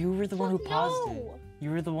 You were the one who Fuck paused it. no.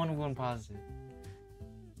 You were the one who unpaused it.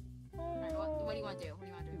 want to do? What do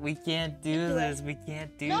you want to do? We can't do Do this. it. We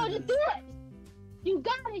can't do No, this. just do it. You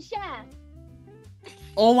got it, Chef.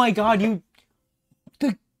 Oh my god, you...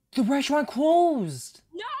 The restaurant closed!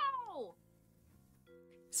 No!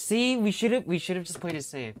 See, we should have just played it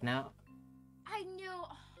safe. Now... I knew. Oh,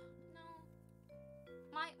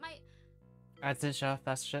 no. My. That's it, Chef.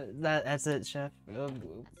 That's it, Chef. That's it, Chef.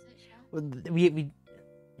 We...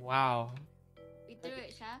 Wow. We do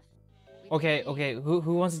it, Chef. We Okay, did it. okay.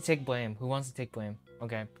 Who wants to take blame? Who wants to take blame?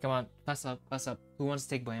 Okay, come on. Fess up. Who wants to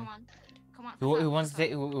take blame? Come on. Who wants to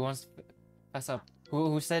take? Who wants to fess up?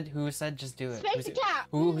 Who said just do it? Space the cat.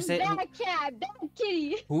 Who said? Bad cat. Bad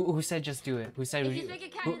kitty. Who said just do it? Who said? If you speak a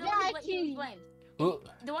cat, who- you're the one who blamed. Who?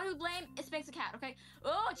 The one who blamed is Space the cat. Okay.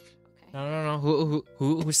 Oh. Okay. No.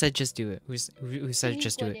 Who said just do it? Who said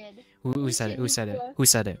just do it? Who said it? Who said it? Who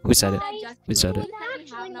said it? Who said it? Who said It it? was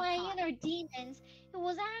actually my inner demons. It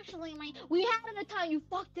was actually my. We had an time. You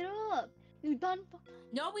fucked it up. You done.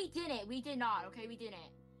 No, we didn't. We did not. Okay, we didn't.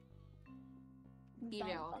 Be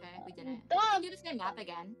real. Okay, we didn't. We Dumb. can do the same map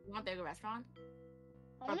again. You want a bigger restaurant?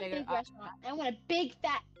 I want a big restaurant. I want a big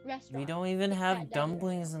fat restaurant. We don't even have Fat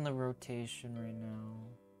dumplings in the rotation right now.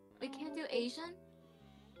 We can't do Asian.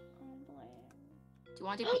 Oh, boy. Do you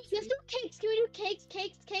want to do Let's pastry? do cakes. Can we do cakes?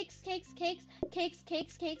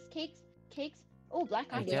 Cakes. Oh, black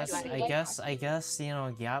I coffee. guess, you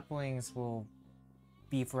know, Gaplings will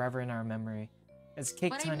be forever in our memory. It's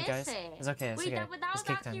cake But I time, miss guys. it. It's okay, it's Wait, okay. but that It's was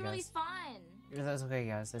cake actually time, really guys. fun. That's okay,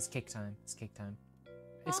 guys. It's cake time. It's cake time.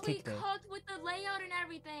 It's But we cake day. cooked with the layout and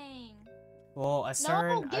everything. Well,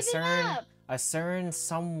 No, give it up. a certain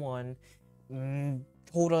someone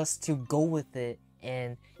told us to go with it,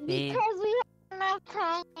 and they... Because we have enough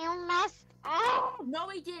time. You messed up. No,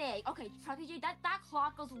 we didn't. Okay, trust me, Jay, that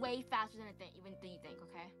clock goes way faster than you think.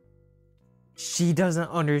 Okay. She doesn't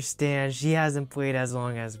understand. She hasn't played as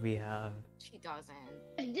long as we have. She doesn't.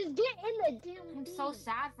 Just get in the damn. I'm so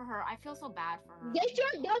sad for her. I feel so bad for her. Get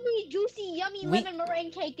your yummy, juicy, yummy We- lemon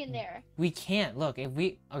meringue cake in there. We can't. Look, if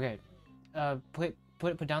we... Okay.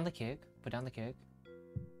 Put down the cake. Put down the cake.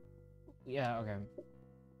 Yeah, okay.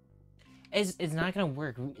 It's not gonna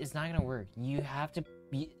work. It's not gonna work. You have to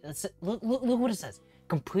be... Look what it says.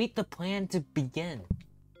 Complete the plan to begin.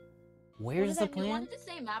 Where's the Do you plan? want the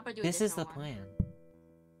same map or do a This is the different one? plan.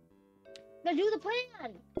 Now do the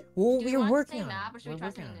plan. Well, Do you we're want working the on same map or it. should we We're try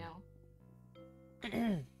working something on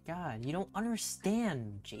new? it. God, you don't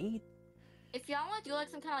understand, Jade. If y'all want to do like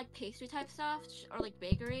some kind of like pastry type stuff or like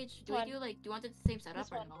bakery, do One. we do like do you want the same setup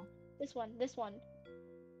This or one. no? This one.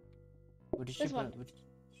 What did she This put? one.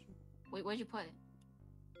 Wait, what'd you put?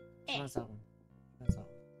 What's that one? That's all.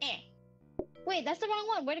 Wait, that's the wrong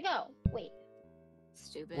one. Where'd it go? Wait.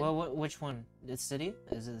 Stupid. Well, which one? The city?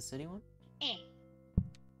 Is it the city one?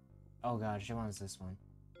 Oh god, she wants this one.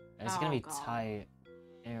 It's gonna Oh, be God. tight.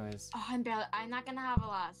 Anyways. Oh, I'm not gonna have a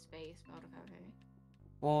lot of space, but okay.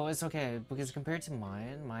 Well, it's okay, because compared to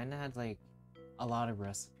mine had like a lot of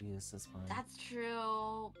recipes, that's fine. That's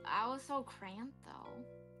true. I was so cramped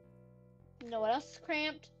though. You know what else is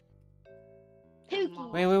cramped? Come Pookie.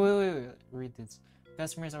 on. Wait. Read this.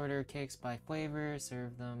 Customers order cakes by flavor,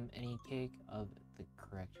 serve them any cake of the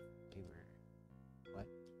correct flavor. What?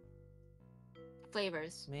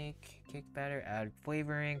 Flavors. Make cake batter, add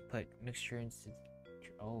flavoring, put mixture into...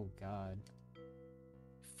 Oh god.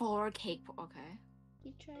 4 cake. Okay.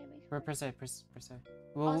 You try to make Per se.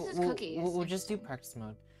 Oh, this is cookies. We'll just do Interesting. practice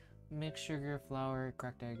mode. Mix sugar, flour,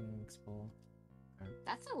 cracked egg, and mix bowl.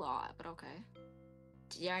 That's a lot, but okay.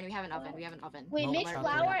 Yeah, and we have an oven. Wait, No, mix alert,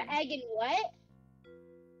 flour, alert. egg, and what?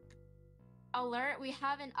 Alert, we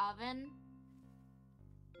have an oven.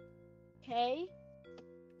 Okay.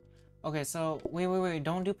 Okay, so wait.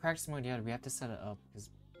 Don't do practice mode yet. We have to set it up. Cause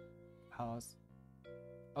how else?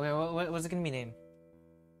 Okay, what's it gonna be named?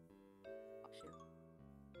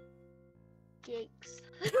 Jakes.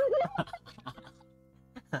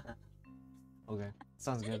 Okay,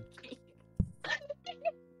 sounds good.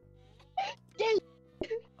 Jake.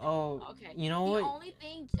 Oh, Okay. you know the what?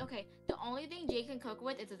 the only thing Jake can cook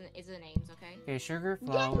with is the names. Okay. Okay, sugar,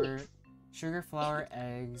 flour,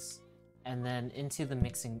 eggs, and then into the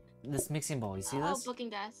mixing bowl. You see Oh, this? booking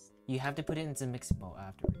desk. You have to put it into the mixing bowl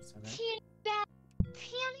afterwards. Okay.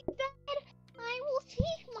 Tanny bed. I will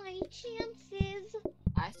take my chances.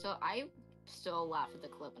 I still laugh at the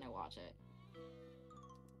clip when I watch it.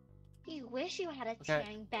 You wish you had a Okay.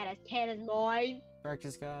 tanning bed as tan as mine.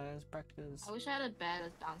 Practice, guys. Practice. I wish I had a bed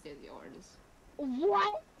as bouncy as yours.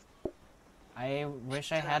 What? I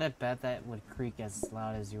wish I had a bed that would creak as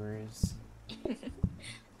loud as yours.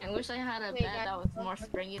 I wish I had a Wait, bed that was more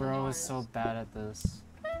springy than Bro yours. is so bad at this.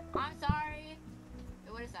 I'm sorry.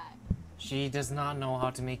 Wait, what is that? She does not know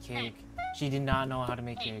how to make cake. She did not know how to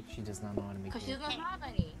make cake. She does not know how to make Cause she cake. doesn't have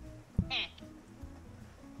any.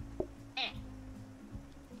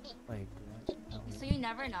 Like, what? So you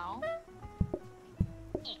never know?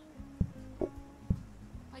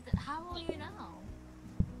 Like, how will you know?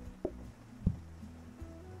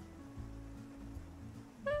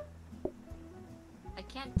 I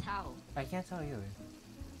can't tell. I can't tell either.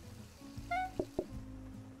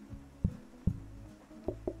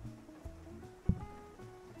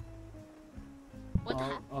 What the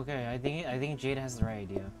heck? Okay, I think Jade has the right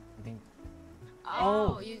idea. I think.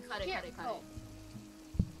 Oh, Oh. you cut it.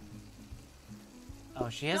 Oh,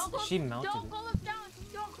 she melted Don't it. pull it down.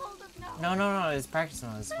 Don't pull it down. No, it's practice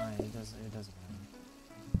mode. It's fine. It doesn't matter.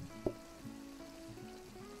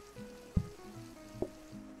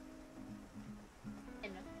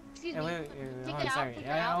 Excuse Hey, me. wait, Pick oh, it I'm out, sorry. pick it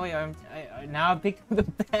out. Oh, wait, now I'm picking the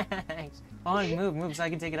bags. Hold on, move so I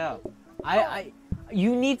can take it out.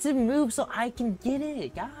 You need to move so I can get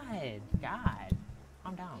it. God,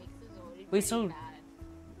 calm down. This is already Wait, so pretty bad.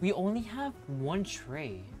 we only have one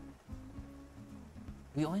tray.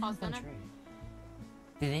 We only have one Center? tray.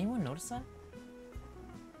 Did anyone notice that?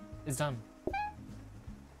 It's done.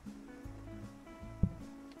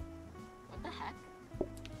 What the heck?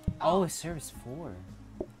 Oh, it serves 4.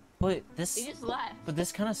 But this. You just left. But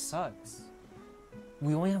this kind of sucks.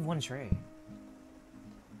 We only have one tray.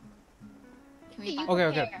 Can we You find Okay.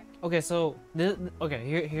 prepare. Okay, so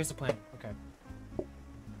here's the plan. Okay.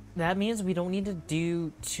 That means we don't need to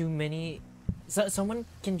do too many. Someone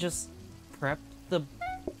can just prep the.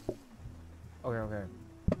 Okay.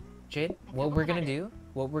 Jade, what we're gonna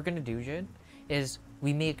do, Jade, is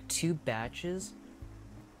we make 2 batches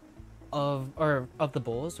of the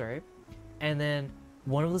bowls, right? And then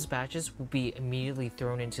one of those batches will be immediately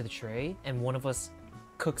thrown into the tray, and one of us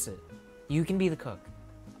cooks it. You can be the cook.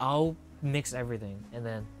 I'll mix everything, and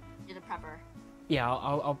then You're the prepper. yeah,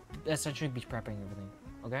 I'll essentially be prepping everything.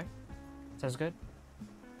 Okay, sounds good.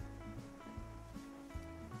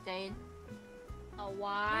 Jade. A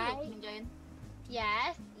Y. Hey, Jade.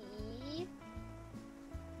 Yes. E.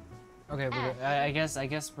 Okay, F. I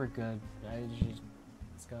guess we're good.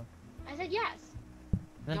 Let's go. I said yes.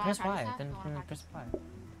 Then You wanna press practice Y. that? Then You wanna press Y.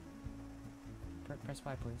 Press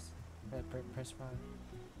Y, please. Press Y.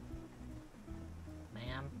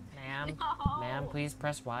 Ma'am, No. please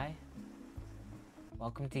press Y.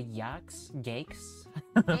 Welcome to Yaks. It's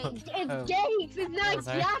Oh, Gakes. It's not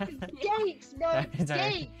sorry. Jack. It's Gakes, bro. It's Sorry.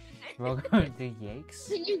 Gakes. Welcome to Yakes.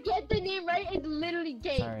 Can you get the name right? It's literally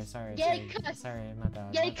Gakes. Sorry. Gakes. Sorry, my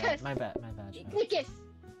bad. Gakes. My bad. Gakes.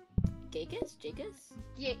 Gakes? Jacus?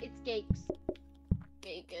 Yeah, it's Gakes.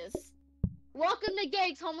 Gakes. Welcome to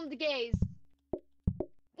Gakes, home of the gays.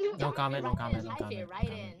 No comment, no comment, no Type comment. it no right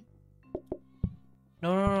comment. in.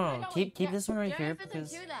 No. Keep this one right here Jeremy because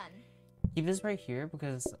isn't here then. keep this right here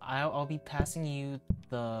because I'll be passing you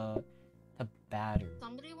the batter.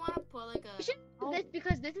 Somebody want to put like We a. should do this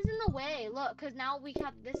because this is in the way. Look, because now we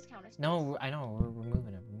have this counter. space. No, I know we're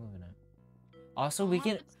moving it. Also, we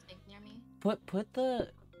can Near me. put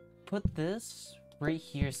this right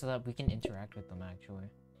here so that we can interact with them actually.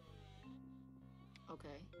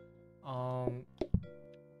 Okay.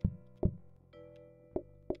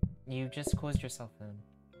 You just closed yourself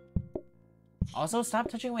in. Also, stop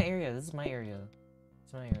touching my area. This is my area.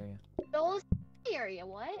 It's my area. Those area,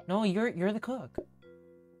 what? No, you're the cook.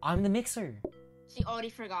 I'm the mixer. She already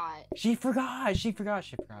forgot. She forgot.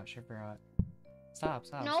 Stop.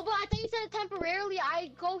 No, but I think you said temporarily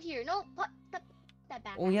I go here. No, put that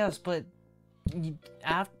back. Oh yes, but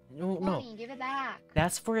no. Honey, give it back.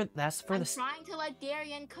 That's for I'm the trying to let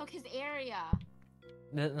Darian cook his area.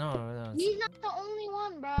 no. He's not the only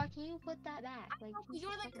one, bro. Can you put that back? Like, he's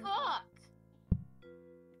You're the fucking- cook.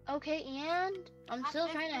 Okay, and I'm still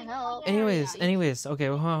trying to help. Anyways, okay,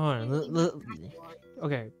 well, hold on.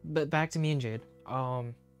 Okay, but back to me and Jade.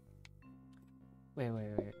 Wait.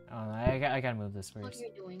 I gotta move this What first. you're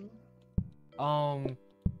doing?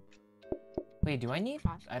 Wait, do I need?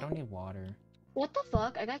 I don't need water. What the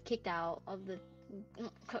fuck? I got kicked out of the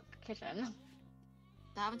kitchen.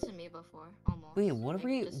 That happened to me before, almost. Wait, what Like, are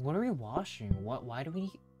we? this What are we washing? Why do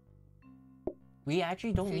we? We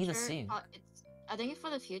actually don't need a future, sink. I think it's for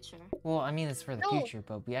the future. Well, I mean it's for the No. future,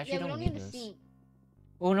 but we actually Yeah, we don't need need the this. sink.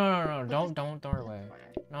 Oh no! Put Don't this- away.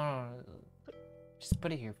 No. Just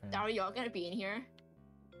put it here for now. Are y'all gonna be in here?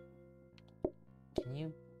 Can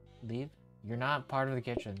you leave? You're not part of the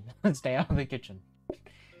kitchen. Stay out of the kitchen.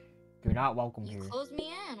 You're not welcome You here. closed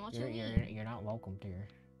me in. What you mean? You're not welcomed here.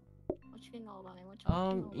 What you know about me? What you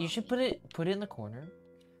know You should about me? put it in the corner,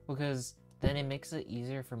 because then it makes it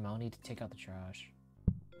easier for Melanie to take out the trash.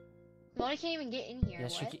 Mona can't even get in here.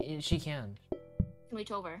 Yes, What? she can.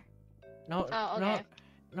 Reach over. No, Oh, okay.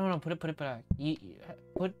 no, put it back. You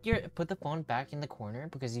put the phone back in the corner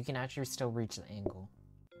because you can actually still reach the angle.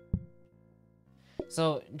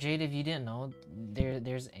 So Jade, if you didn't know,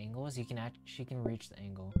 there's angles. She can reach the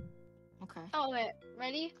angle. Okay. Oh wait,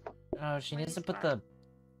 ready? She Where needs to is put Spark? the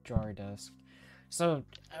drawer desk. So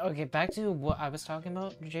okay, back to what I was talking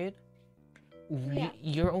about, Jade. Yeah.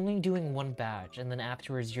 You're only doing one batch, and then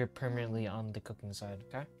afterwards you're permanently on the cooking side.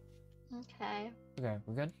 Okay. Okay. Okay,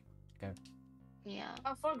 we're good. Okay. Yeah.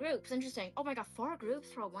 Oh, 4 groups. Interesting. Oh my god, 4 groups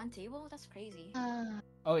for one table? That's crazy.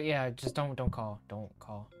 Oh yeah, just don't call. Don't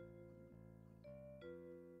call.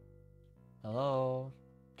 Hello,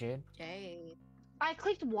 Jade. Jade. I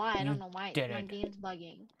clicked Y. I You don't know why. did My it. game's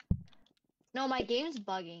bugging. No, my game's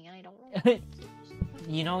bugging, and I don't know why.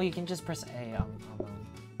 You know, you can just press A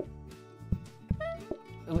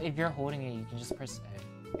if you're holding it, you can just press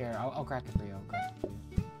A. Here, I'll crack it for you. I'll crack it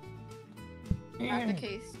for you. Crack the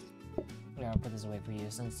case. Yeah, I'll put this away for you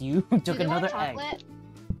since you took Do you want another egg. chocolate?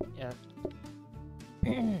 Yeah.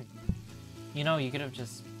 You know, you could have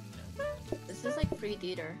just. This is like free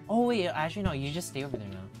theater. Oh wait, actually no. You just stay over there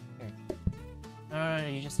now. Here. No,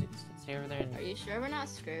 you just stay over there. And... Are you sure we're not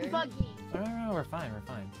screwed? It's bugging. No, we're fine. We're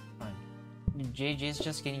fine. Fine. Jay's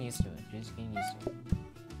just getting used to it. Jay's getting used to it.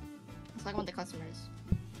 It's like one of the customers.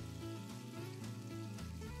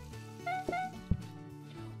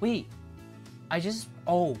 Wait, I just.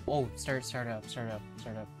 Oh, start up.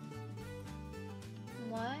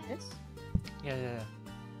 What? This? Yeah.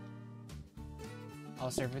 I'll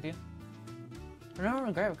serve with you.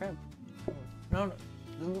 No, grab. No,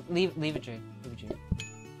 leave it, Jade. Leave it, Jade.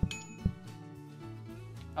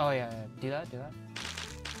 Oh yeah. Do that.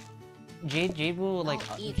 Jade will like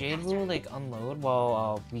eat Jade faster. will like unload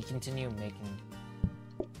while we continue making.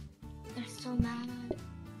 They're so mad.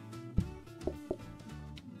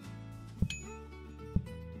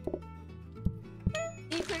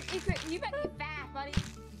 Eat quick. You better be fast, buddy.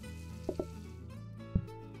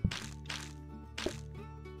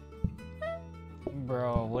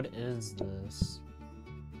 Bro, what is this?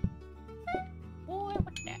 Boy,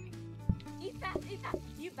 what the heck? Eat fast.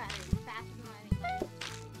 You better be faster than anything.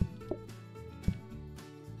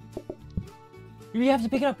 You have to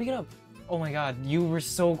pick it up. Oh my god, you were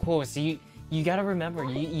so close. You gotta remember,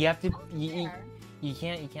 you have to you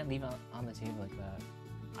can't leave it on the table like that.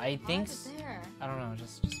 I think There? I don't know,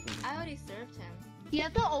 just leave it. I already served him. You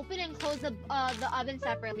have to open and close the oven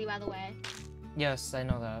separately, by the way. Yes, I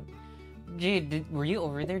know that. Jade, were you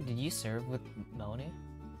over there? Did you serve with Melanie?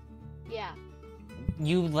 Yeah.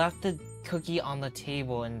 You left the cookie on the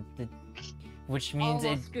table, and which means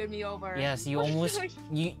Almost screwed me over. Yes, you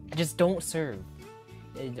just don't serve.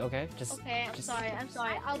 Okay, just. Okay, I'm just- sorry. I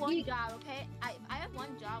have I'll one be job, okay? I have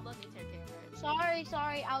one job. Let me take care of it.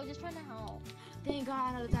 sorry. I was just trying to help. Thank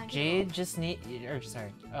God, another time. Jade just need, or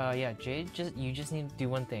sorry, yeah, Jade you just need to do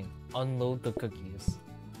one thing: unload the cookies.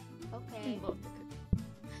 Okay.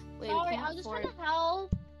 Wait, Sorry, I was just trying to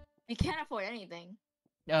help. We can't afford anything.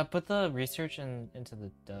 Put the research into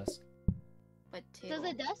the desk. But Does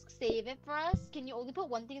the desk save it for us? Can you only put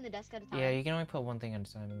one thing in the desk at a time? Yeah, you can only put one thing at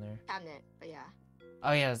a time in there. cabinet? But yeah.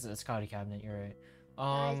 Oh yeah, it's called a cabinet. You're right.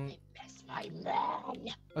 Guys, I miss my mom.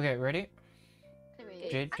 Okay, ready?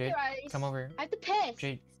 Okay, Jade, come over. I have to piss.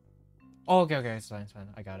 Jade. Oh, okay, it's fine.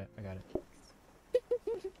 I got it.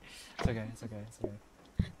 It's okay.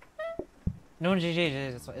 No, Jade,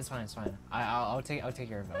 it's fine. I'll take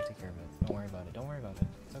care of it. Don't worry about it.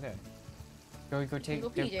 It's okay. Go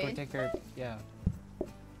take care. Yeah.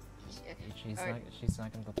 She's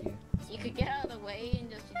not gonna go pee. You could get out of the way and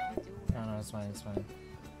just do. No, it's fine.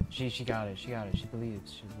 She got it. She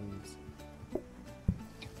believes.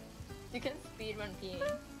 You can speedrun peeing.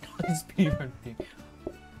 Speed run pee.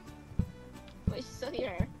 Wait, she's still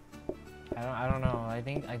here. I don't know. I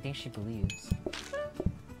think she believes.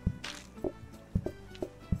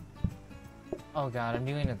 Oh god, I'm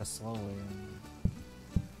doing it the slow way.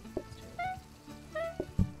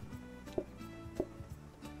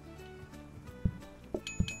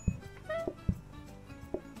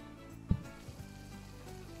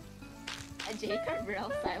 Jade got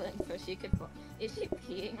real silent, so she could. Is she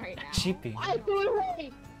peeing right now? She peed. I threw it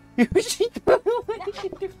away. She threw it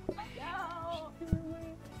away. No.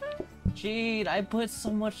 Jade, I put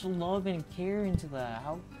so much love and care into that.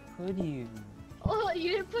 How could you? Oh,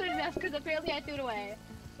 you didn't put it in this because apparently I threw it away.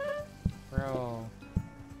 Bro.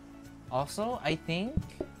 Also, I think...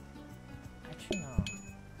 Actually, no.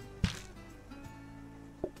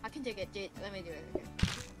 I can take it, Jade. Let me do it. Okay.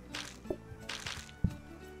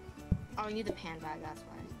 Oh, we need the pan bag. That's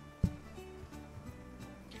why.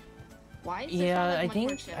 Why is Yeah, this I much more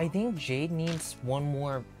think chill? I think Jade needs one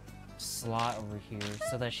more slot over here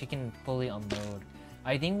so that she can fully unload.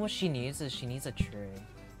 I think what she needs is she needs a tray.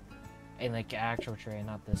 And like actual tray,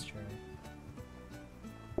 not this tray.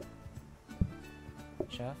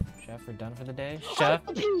 Chef, we're done for the day. Chef,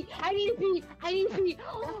 I need to pee. I need to pee.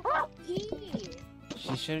 Pee.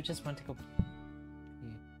 she should have just went to go.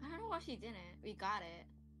 I don't know why she didn't. We got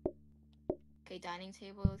it. Okay, dining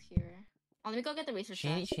table here. Oh, let me go get the research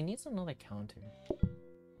desk. She needs another counter.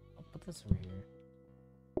 I'll put this over here.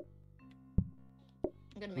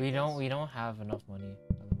 I'm gonna make We don't have enough money,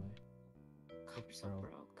 by the way. God, we're so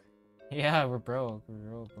broke. Yeah, we're broke. We're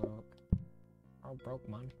real broke. We're broke,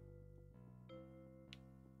 man.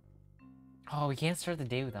 Oh, we can't start the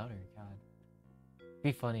day without her. God,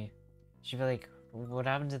 be funny. She'd be like, "What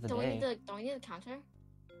happened to the day?" Don't we need the counter?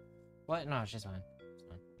 What? No, she's fine. It's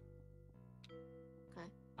fine.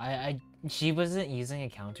 Okay. She wasn't using a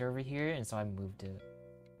counter over here, and so I moved it.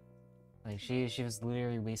 Like she was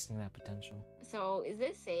literally wasting that potential. So is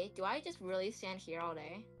this safe? Do I just really stand here all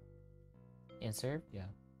day? Answer? Yeah.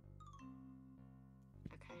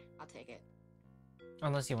 Okay, I'll take it.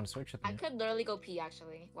 Unless you want to switch with I me. could literally go pee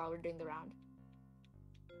actually while we're doing the round.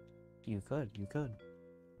 You could.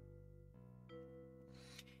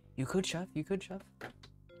 You could, chef.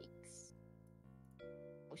 Yikes.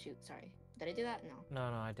 Oh shoot, sorry. Did I do that? No.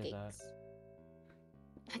 No, I did that. Yikes.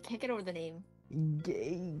 I can't get over the name.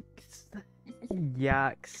 Yikes.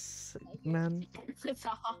 Yaks, man. It's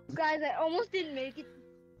all. Guys, I almost didn't make it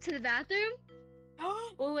to the bathroom.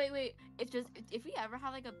 Oh wait. If we ever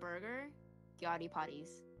have like a burger, yachty potties.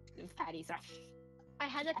 Patties, sorry. I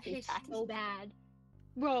had to Patty piss patties. so bad.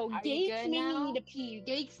 Bro, Are you Gates good made now? me need to pee.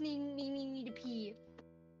 Gates made me need to pee.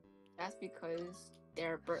 That's because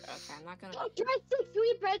they're okay, I'm not gonna. Oh, breadsticks! Do we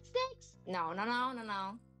eat breadsticks? No.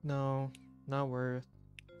 No, not worth.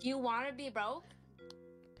 Do you want to be broke?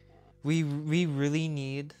 We really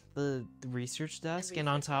need the research desk, and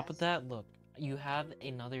on research top of desk. that, look, you have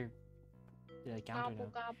another counter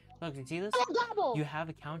Gobble, now. gobble. Look, you see this? Oh, gobble! You have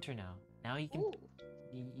a counter now. Now you can. Ooh.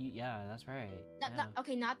 Yeah, that's right. No, Yeah.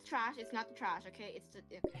 okay, not the trash. It's not the trash. Okay, it's the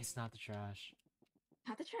okay. It's not the trash.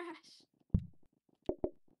 Not the trash.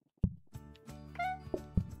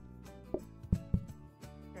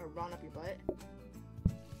 Gonna run up your butt.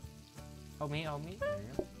 Oh me. There you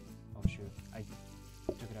go. Oh shoot, I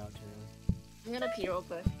took it out too early. I'm gonna pee real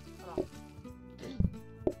quick. Hold on. What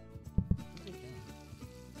are you doing?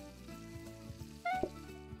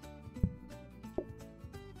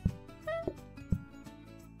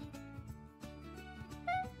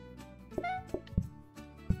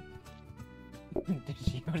 Did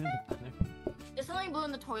she go to the bathroom? There's something blue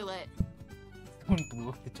in the toilet. Someone blew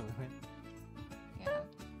up the toilet. Yeah.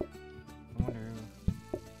 I wonder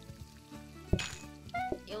who.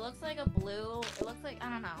 It looks like a blue. It looks like I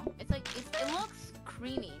don't know. It's like it looks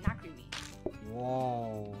creamy, not creamy.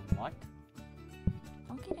 Whoa, what?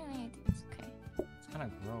 Don't get any. It's okay. It's kind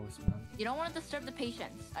of gross, man. You don't want to disturb the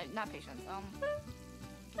patients. Not patients.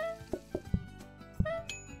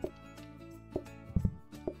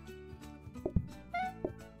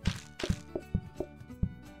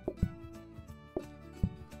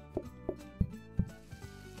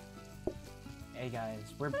 Hey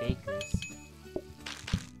guys, we're bakers.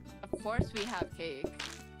 Of course we have cake.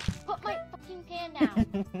 Put my fucking pan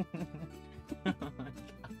down. Oh my god.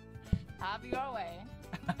 Have your way.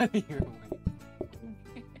 Out of your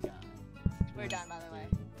way. God. We're done, by the way.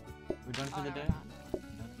 We're done for Oh, the no, day? we're not. We're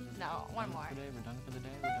done for the- No, we're one done more. for the day? We're done for the day?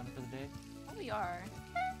 We're done for the day? Oh, we are.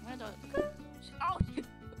 I'm gonna do it. Oh, shoot.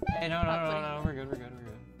 Hey, no, we're good. Don't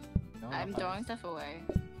I'm worry about throwing stuff away.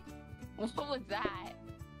 What was that? it.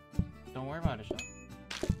 Don't worry about it, Chef.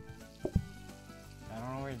 I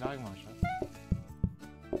don't know what you're talking about, Chef.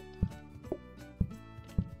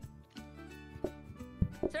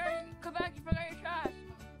 Sir, come back. You forgot your trash.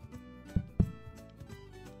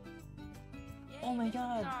 Oh my Yay,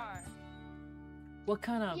 God. star. What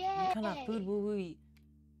kind of Yay. food will we eat?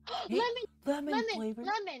 Hey, Lemon, lemon flavor?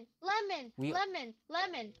 We- lemon.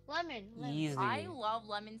 Easy. I love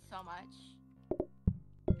lemons so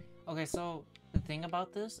much. Okay, so the thing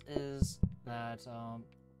about this is that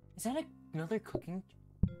is that another cooking?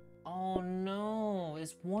 Oh no,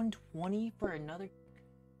 it's 120 for another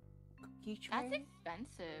cookie tray? That's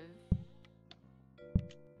expensive.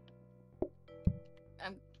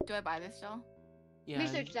 Do I buy this still? Yeah.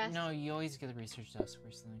 Research desk. No, you always get the research desk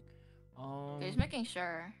first thing. Just making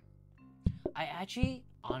sure. I actually,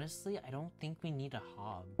 honestly, I don't think we need a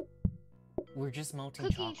hob. We're just melting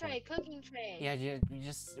Cooking chocolate. tray. Yeah, we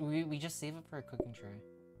just save it for a cooking tray.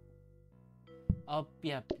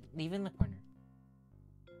 Yeah, leave it in the corner.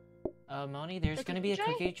 Melanie, there's The gonna be a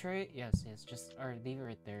cookie cookie tray. Yes, yes. Just or leave it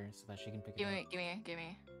right there so that she can pick it up. Give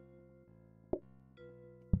me.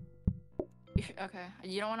 Okay.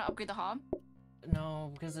 You don't want to upgrade the hob?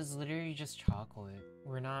 No, because it's literally just chocolate.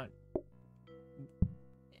 We're not.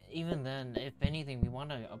 Even then, if anything, we want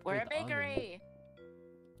to upgrade We're a the oven. bakery.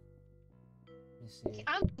 Let me see.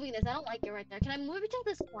 I'm moving this. I don't like it right there. Can I move it to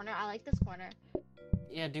this corner? I like this corner.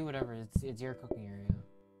 Yeah, do whatever. It's your cooking area.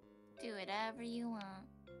 Do whatever you want.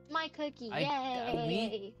 My cookie. I-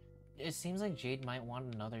 Yay! It seems like Jade might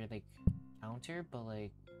want another like counter, but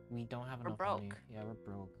like we don't have enough money. broke. Yeah, we're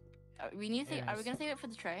broke. We need to. Are we Anyways. gonna save it for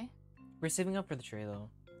the tray? We're saving up for the tray though.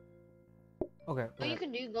 Okay. What you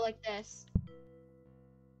can do, go like this.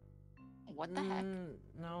 What the heck?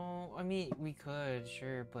 No, I mean we could,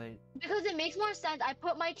 sure, but Because it makes more sense. I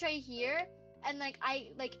put my tray here, and like I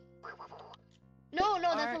like. No,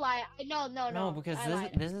 that's Alright. a lie. No. no, because I this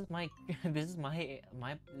lied. this is my this is my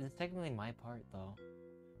this is technically my part though.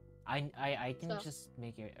 I can So? just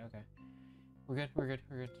make it. Okay, we're good.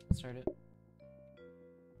 Let's start it.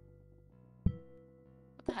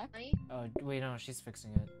 What the heck? Right? Oh wait, no, she's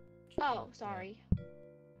fixing it. Oh, Yeah. sorry.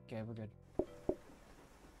 Okay, we're good.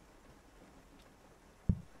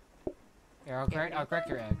 Here, I'll correct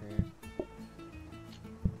your egg here.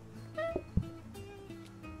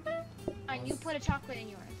 And you put a chocolate in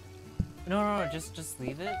yours. No, just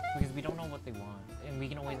leave it because we don't know what they want, and we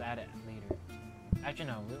can always add it later. Actually,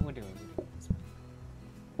 no, we'll do it. It's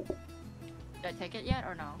fine. Did I take it yet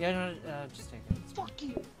or no? Yeah, no, just take it. It's fine. Fuck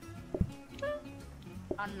you.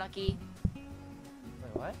 Unlucky.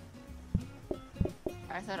 Wait, what?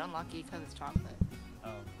 I said unlucky because it's chocolate. Oh,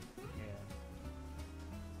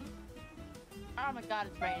 yeah. Oh my god,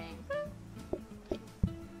 it's raining.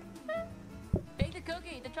 Bake the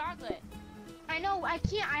cookie, the chocolate. I know. I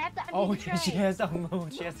can't. I have to. Oh, the tray. she has to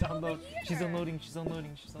unload. She has to Over unload. She's here. unloading.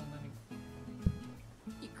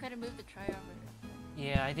 You could have moved the tray over.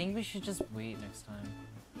 Yeah, I think we should just wait next time.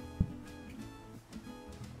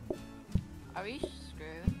 Are we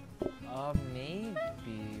screwed? Maybe.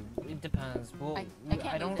 It depends. Well, I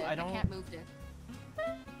can't move it. I don't. I can't move it.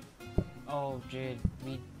 Oh, Jade,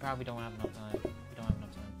 we probably don't have enough time. We don't have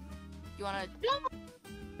enough time. You wanna?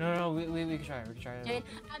 No, we can try. We can try. Jade,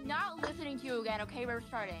 I'm not listening to you again. Okay, we're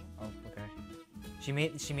starting. Oh, okay. She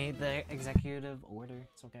made the executive order.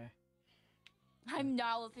 It's okay. I'm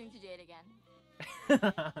not listening to Jade again.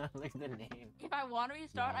 Look at the name. If I want to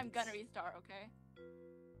restart, I'm Yikes. gonna restart. Okay.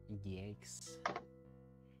 Yikes.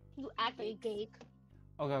 You act like a geek.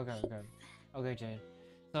 Okay, Jade.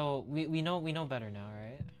 So we know better now,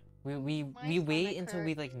 right? We My wait stomach until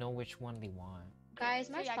we hurts. like know which one they want. Guys,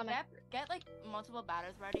 my So yeah, stomach. get like multiple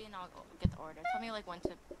batters ready, and I'll go get the order. Tell me like when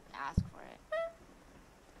to ask for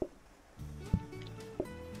it.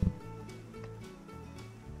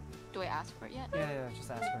 Do I ask for it yet? Yeah, just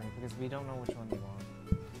ask for it because we don't know which one they want.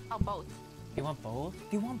 Oh, both. They want both?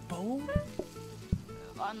 They want both?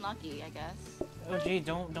 Unlucky, I guess. Oh, gee,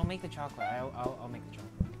 don't make the chocolate. I'll make the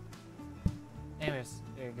chocolate. Anyways,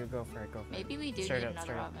 yeah, go for it. Maybe we do Start need up, another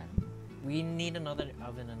start up. oven. We need another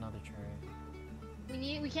oven, another tray.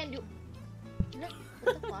 We can't do. No,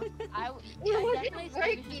 what the fuck? I It definitely wasn't think we should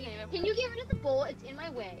working. save it. Can you get rid of the bowl? It's in my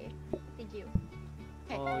way. Thank you.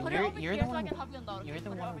 Okay, Oh, put it over you're here the so I one. can help you unload. You're the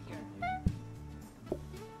Put it one. over here.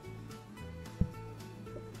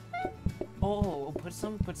 Oh, put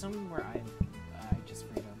some where I just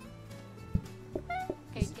freed up.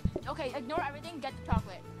 Okay, ignore everything. Get the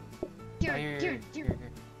chocolate. Here, Oh, here.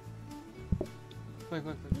 Quick.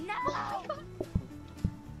 No.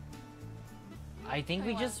 I think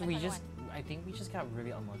Tell me I think we just got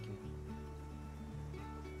really unlucky.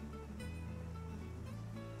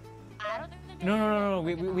 I don't think they're No.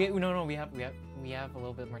 doing it. We have a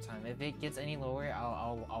little bit more time. If it gets any lower,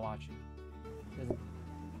 I'll watch it.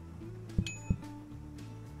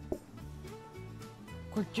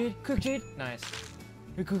 Quick, Jade. Nice.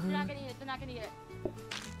 Quick. They're not gonna eat it. They're not gonna eat it.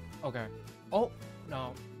 Okay. Oh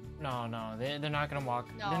no. They're not gonna walk.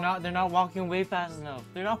 No. They're not walking way fast enough.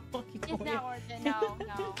 They're not walking. It's way- not worth it. No.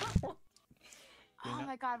 You're Oh not-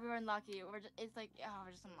 my god, we were unlucky. It's like,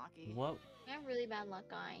 we're just unlucky. What? I have really bad luck,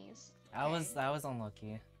 guys. I was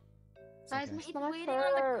unlucky. It's Guys, okay. my It's stomach waiting on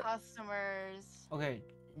the hurt. customers. Okay,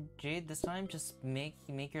 Jade. This time, just make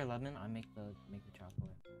your lemon. I make the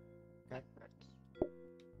chocolate. Okay.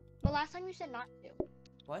 But last time you said not to.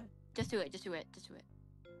 What? Just do it.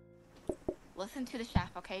 Listen to the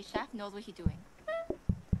chef, okay? Chef knows what he's doing.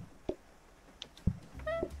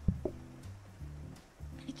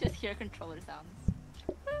 You just hear controller sounds.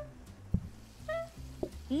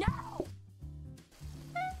 No!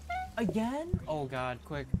 Again? Oh god,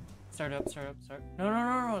 quick. Start up.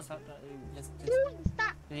 No, stop.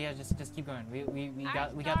 Stop. Yeah, just keep going. We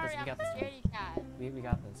got this. I'm a scaredy cat. We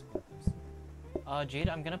got this. Jade,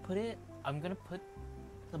 I'm gonna put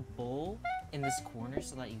the bowl in this corner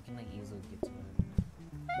so that you can like easily get to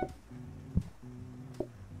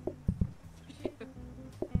it.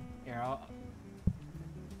 Here, I'll.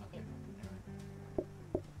 Okay.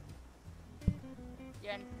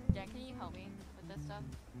 Jen, can you help me with this stuff?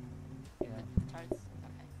 Yeah. The tarts.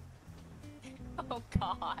 Okay. Oh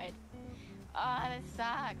God. Ah, this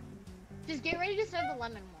sucks. Just get ready to serve the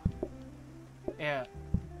lemon one. Yeah.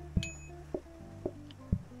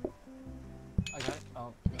 I got it.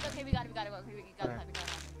 Oh. It's okay. We got it. Okay, we got Okay.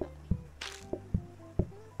 it.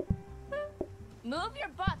 Move your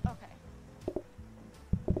butt. Okay.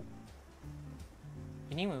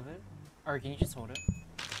 Can you move it? Or can you just hold it?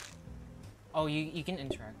 Oh, you can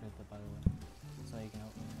interact with it, by the way. So you can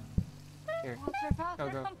help me now. Here. Go.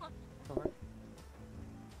 Go for it.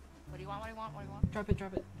 What do you want? Drop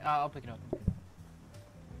it. I'll pick it up.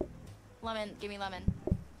 Lemon. Give me lemon.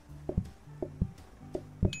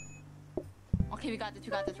 Okay, we got this.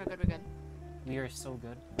 We're good. We are so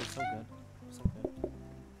good. We're so good.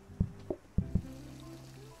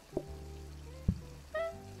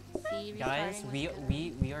 See, Guys, restarting was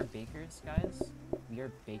good. we are bakers, guys. We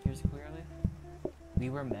are bakers, clearly. We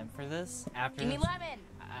were meant for this. Give me lemon.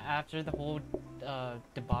 After the whole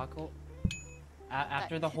debacle.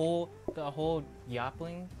 After the whole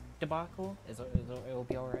Yapling debacle, it'll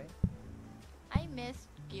be alright. I miss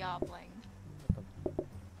Gyopling.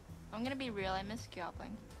 I'm gonna be real. I miss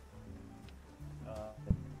Gyopling.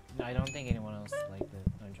 I don't think anyone else liked it.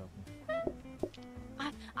 No, I'm joking.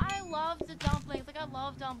 I love the dumplings. Like I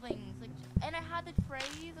love dumplings. Like, and I had the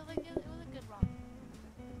trays. I was like, it was a good run.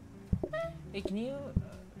 Hey, can you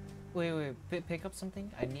wait, pick up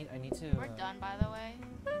something? I need to. We're done, by the way.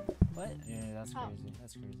 What? Yeah, that's Oh. crazy.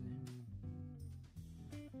 That's crazy.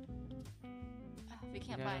 We We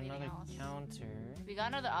can't got buy anything another else. counter. We got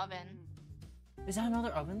another oven. Is that another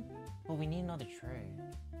oven? Well, we need another tray.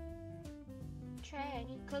 Trey, I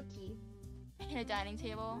need cookie. And a dining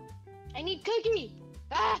table. I need cookie!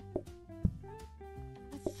 Ah!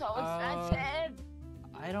 It's so expensive.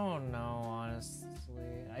 I don't know, honestly.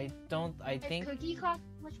 I think. Cookie costs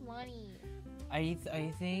so much money. I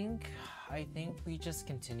think we just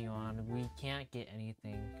continue on. We can't get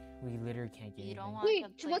anything. We literally can't get You anything. don't want Wait,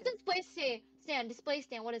 to, what's display stand? Display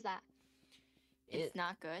stand, what is that? It's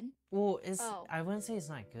not good. Well, it's. Oh. I wouldn't say it's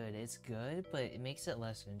not good. It's good, but it makes it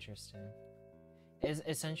less interesting. Is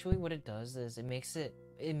essentially what it does is it makes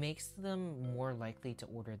them more likely to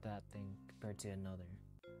order that thing compared to another.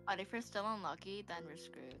 But if you're still unlucky, then we're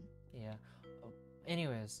screwed. Yeah. Oh,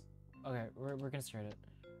 anyways, okay, we're gonna start it.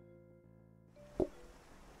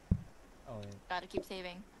 Oh wait. Gotta keep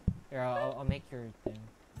saving. Here, I'll make your thing.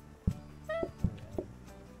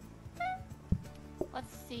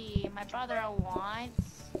 Let's see. My brother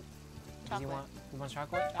wants chocolate. You want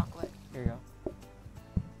chocolate? Chocolate. Here you go.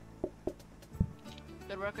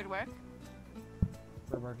 Good work.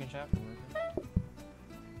 We're working, chef. We're working.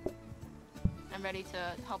 I'm ready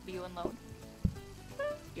to help you unload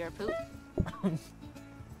your poop. I'm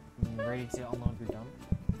ready to unload your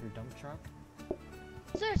dump truck.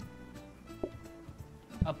 Sir,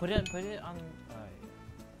 Put it on.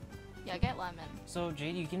 Yeah, get lemon. So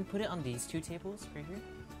Jade, you can put it on these two tables right here,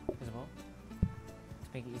 as well, to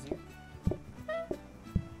make it easier.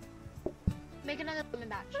 make another lemon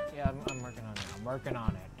batch. Yeah, I'm working on it. I'm working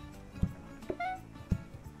on it.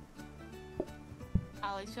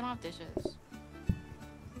 Alex, you don't have dishes.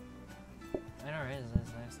 I know, right?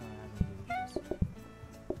 It's nice not having to do dishes.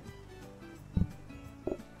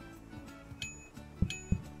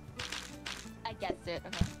 I guessed it.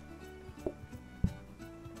 Okay.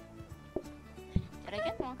 Did I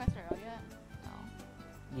get Muskrats yet?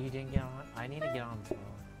 No. You didn't get on. I need to get on as well.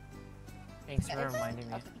 Thanks for reminding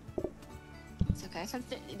me. Okay. It's okay. Since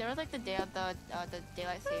there was like the day of the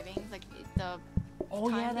daylight savings, like the. Oh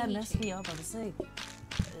yeah, time that thingy messed me changed. up. I was like,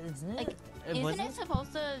 isn't it? Like, isn't it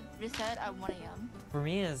supposed to reset at 1 a.m.? For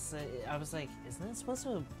me, I was like, isn't it supposed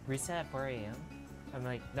to reset at 4 a.m.? I'm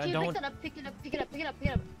like, no, Here, don't. pick it up.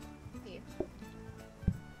 Here.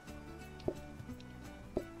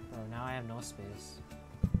 Bro, now I have no space.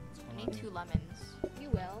 I need 2 lemons. You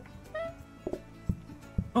will.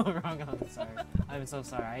 Wrong one. Sorry. I'm so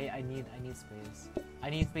sorry. I need space. I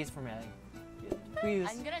need space for my egg. Please.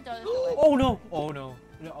 I'm gonna throw this away. Oh no! Oh no!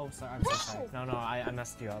 No! Oh sorry. I'm so sorry. No, I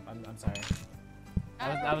messed you up. I'm sorry.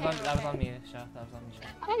 That was on me, chef. That was on me, chef.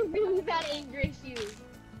 I have really bad anger issues.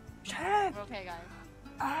 Chef! We're okay,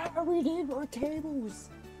 guys. We need more tables.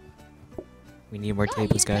 We need more No,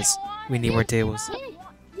 tables, you didn't guys. want We it. need more tables.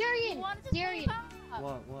 Darian, wanted to Darian. save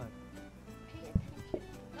up. What? Pay attention.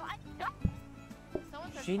 No, I don't.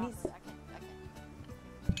 Someone said She needs- chocolate. I can.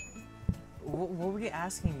 What were you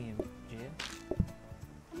asking me, Jade?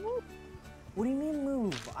 What do you mean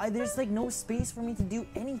move? There's like no space for me to do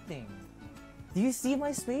anything. Do you see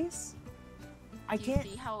my space? I Do can't,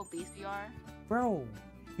 you see how obese we are? bro.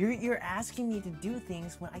 You're asking me to do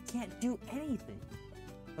things when I can't do anything.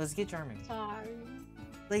 Let's get charming. Sorry.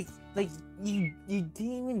 Like you didn't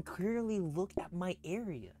even clearly look at my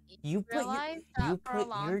area. You put Realized that you for a put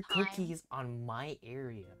long your time- cookies on my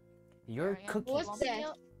area. Your Darian, cookies. What's lump that?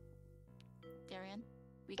 meal- Darian,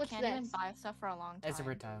 we What's can't even this? buy stuff for a long time. It's a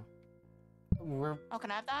reptile. We're Oh,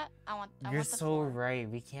 can I have that? I want You're the so floor. right.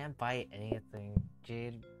 We can't buy anything,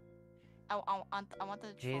 Jade. I want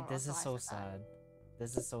the Jade, floor this is also, I so said that. sad.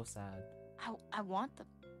 This is so sad. I want the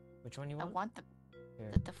Which one you I want? want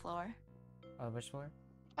Here. the floor. Which floor?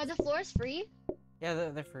 Are the floors free? Yeah,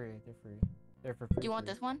 they're free. They're free. They're for free. Do you want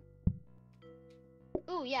this one?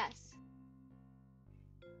 Ooh, yes.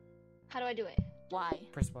 How do I do it? Why?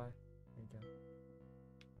 Press Y. There you go.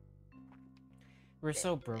 We're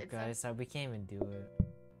so broke, it's a- guys, that we can't even do it.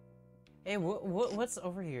 Hey, what's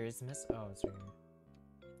over here? Is Miss? Oh, it's right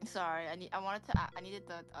here. Sorry, I needed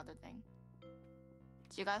the other thing.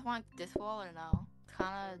 Do you guys want this wall or no?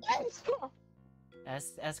 Kind of.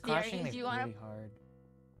 It's crashing like do you wanna- really hard.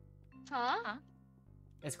 Huh?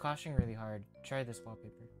 It's crashing really hard. Try this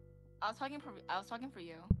wallpaper. I was talking for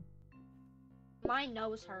you. My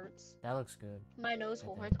nose hurts. That looks good. My nose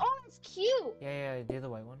hole Okay. hurts. Oh, it's cute. Yeah, do the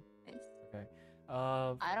white one. It's, Okay.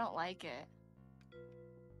 I don't like it.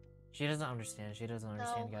 She doesn't understand. She doesn't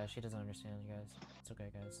understand, No. guys. She doesn't understand, guys. It's okay,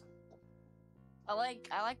 guys. I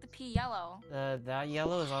like the pea yellow. That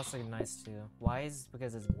yellow is also nice too. Why is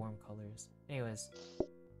because it's warm colors. Anyways,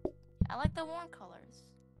 I like the warm colors.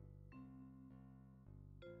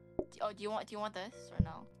 Do you want this or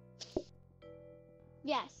no?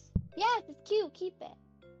 Yes. Yes, it's cute. Keep it.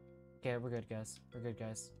 okay, we're good, guys. We're good,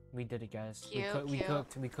 guys. We did it, guys. Cute, we cute.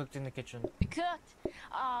 cooked. We cooked in the kitchen. We cooked.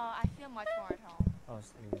 Oh, I feel much more at home. Oh,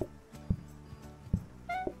 so here we go.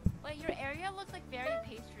 Wait, your area looks like very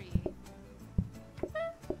pastry.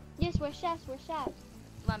 Yes, we're chefs. We're chefs.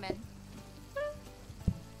 Lemon.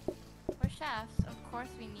 We're chefs. Of course,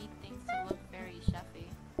 we need things to look very chefy.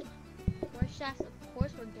 We're chefs. Of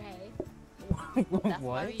course, we're gay. That's why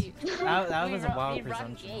what? we. That we was a run- wild we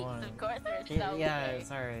run presumption. gates, Hold on. Of course, we're Yeah, so yeah, gay.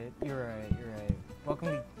 sorry. You're right. You're right. Welcome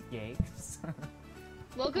to Yakes.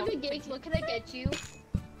 Welcome to Gigs. What can I get you?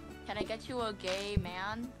 Can I get you a gay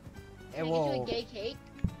man? Can I get you a gay cake?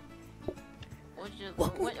 Would you?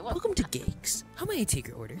 Welcome, welcome to Yakes. How may I take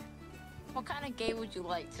your order? What kind of gay would you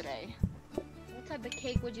like today? What type of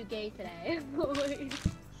cake would you gay today? What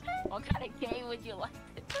kind of gay would you like?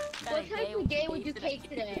 What type of gay would you cake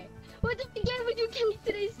today? What type of gay would you cake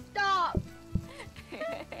today? Stop!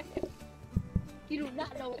 You do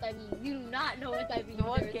not know what that means. You do not know what that means.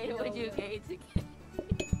 What There is gay would no you way. gay to?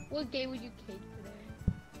 What gay would you cake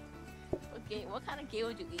today? What kind of gay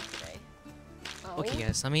would you eat today? Oh. Okay,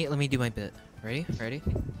 guys, let me do my bit. Ready?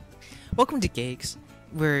 Welcome to Yakes.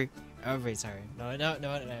 We're wait, sorry. No,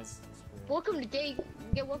 that's Welcome to gay.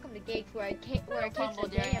 Welcome to Gigs, where cakes fumble, are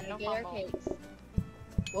gay Darian, and don't gay are fumble. cakes.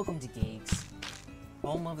 Welcome to Yakes.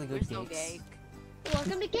 Home of the We're good so cakes. gay.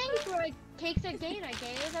 Welcome to Gigs, where cakes are gay and our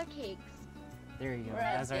gays are cakes. There you go. We're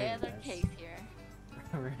as That's gay right. as our cakes here.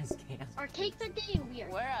 We're as gay as Our cakes are gay and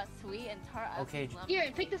weird. We're as sweet and tart as Okay. lemon.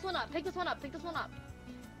 Here, pick this one up. Pick this one up. Pick this one up.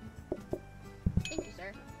 Thank you,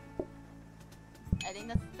 sir. I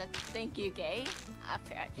think that's thank you, gay.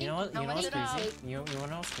 You know what? You know Nobody what's knows. crazy? You know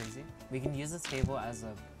what's crazy? We can use this table as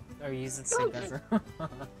a, or use it sink as a.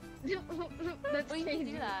 That's We can crazy.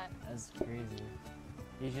 do that. That's crazy.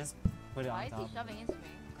 You just put it Why on is top. he shoving into me?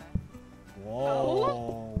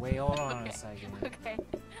 Whoa! Wait, hold on Okay. a second. Okay.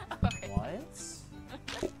 Okay. What?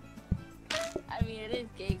 I mean, it is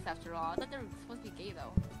gays after all. I thought they were supposed to be gay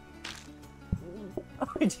though. Oh,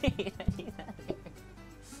 gee,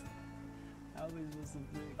 how are we supposed to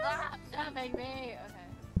think? Ah, shoving me.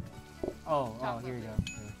 Okay. Oh, Chocolate, here you go.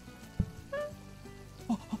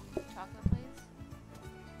 Chocolate,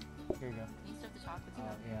 please. Here you go. Can you serve the chocolate to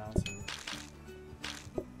them? Yeah, I'll see.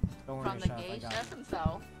 Don't worry, From the chef, I gay got chef it.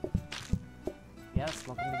 himself. Yes,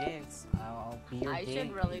 welcome to Gigs. I'll be your I gay.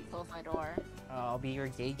 should really close my door. I'll be your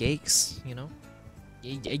gay Gakes, you know?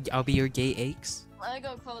 I'll be your gay aches. Let me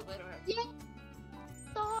go close my door. Yeah.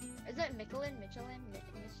 Stop. Is it Michelin?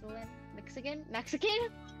 Mexican?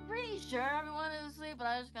 pretty sure everyone is asleep, but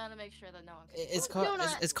I just gotta make sure that no one.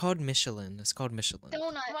 It's called Michelin. It's called Michelin.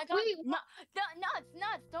 Donut. Oh my god! Wait,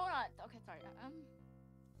 Nuts, donuts. Okay, sorry.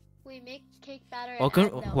 we make cake batter. Welcome,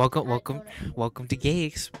 and add milk, welcome, add welcome, donut. welcome to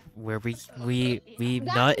Cakes, where we Guys,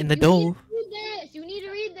 nut in the you dough. need to read this. You need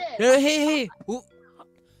to read this. Hey! Ooh.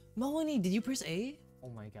 Melanie, did you press A? Oh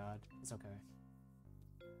my god, it's okay.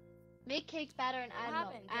 Make cake batter and add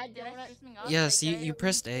milk. Add Did I donut. screw something up? Yes, Like, you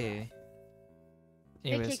pressed A.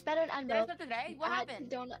 Make Anyways, cake batter and add Did I milk. start today? What Add happened?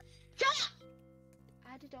 Donut. Shut up!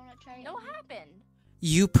 Add a donut tray. No, what happened?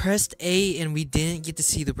 you pressed A and we didn't get to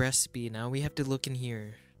see the recipe. Now we have to look in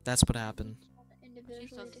here. That's what happened. She's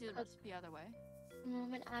supposed to do the recipe the other way.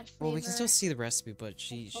 And add flavor. Well, we can still see the recipe, but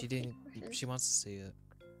she didn't. She wants to see it.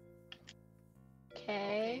 Okay.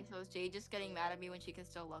 Okay, so is Jade just getting mad at me when she can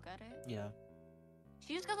still look at it? Yeah.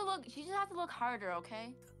 She just has to look harder, okay?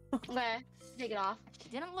 Okay. Take it off. She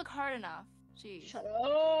didn't look hard enough. Jeez. Shut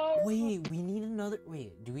up. Wait, we need another.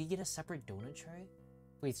 Wait, do we get a separate donut tray?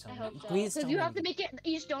 Wait, I tell hope me. so. Please Because tell you me. have to make it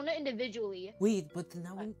each donut individually. Wait, but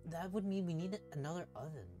then that would mean we need another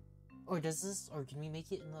oven. Or does this? Or can we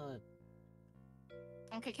make it in the?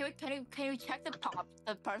 Okay, can we check the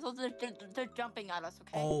parcels? They're jumping at us,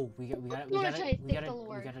 okay? Oh, we got Donut a tray, thank the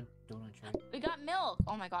donut tray. We got milk.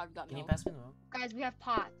 Oh my god, we got Can you milk. pass me the milk? Guys, we have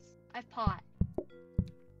pots. I have pot.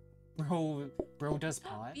 Bro does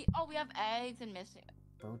pot. We have eggs and missing.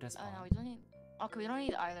 Bro does pot. No, we don't need. Okay, we don't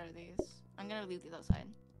need either of these. I'm gonna leave these outside.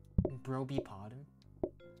 Bro be potting.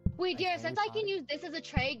 Wait, Like dear, Harry since I can Potter? use this as a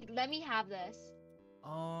tray, let me have this.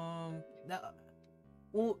 That.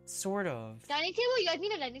 Well, sort of. Dining table? You guys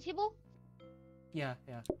need a dining table? Yeah.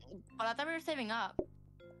 But I thought we were saving up.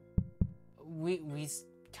 We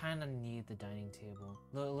kind of need the dining table.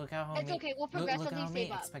 Look at how It's many. okay, we'll Look how progressively many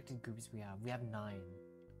save up. expected groups we have. We have 9.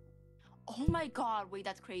 Oh my god, wait,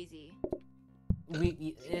 that's crazy.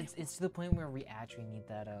 It's to the point where we actually need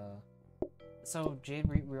that. So Jade,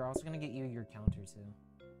 we're also gonna get you your counter too.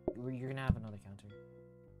 You're gonna have another counter.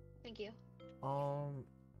 Thank you.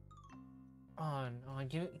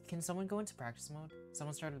 Can someone go into practice mode?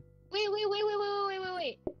 Someone started.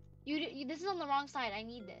 Wait. You this is on the wrong side. I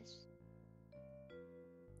need this.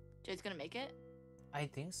 Jade's gonna make it? I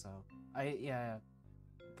think so. Yeah.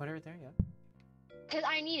 Put it right there. Yeah. Cause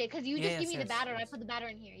I need it. Cause you just give me the Yes, batter. yes. I put the batter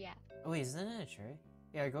in here. Yeah. Oh wait, isn't it a tray?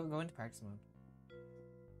 Yeah. Go into practice mode.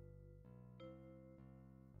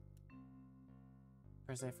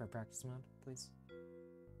 Press A for practice mode, please.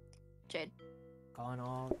 Jade. Calling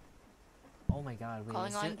all. Oh my god. Wait.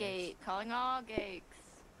 Calling all gates.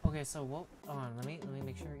 Okay, so what? Hold on. Let me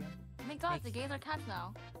make sure again. Oh my god, Make- the gates are cats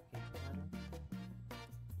now.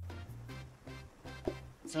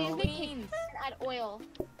 So Make cake and add oil.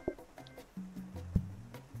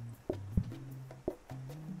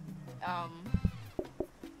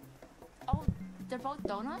 Oh, they're both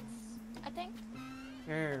donuts, I think.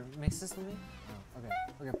 here, mix this with me. Oh,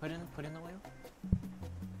 okay. Okay, put in the oil.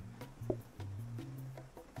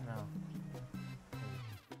 No.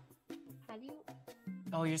 How do you?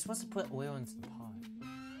 Oh, you're supposed to put oil into the pot.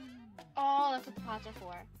 Oh, that's what the pots are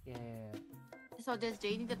for. Yeah. So does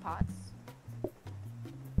Jade need the pots?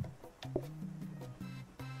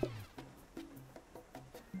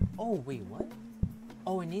 Oh wait, what?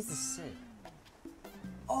 Oh, it needs to sit.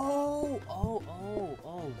 Oh.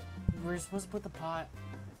 We're supposed to put the pot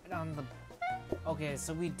on the. Okay,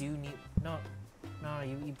 so we do need. No.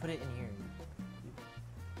 You put it in here.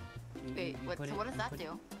 Wait, what? So what does that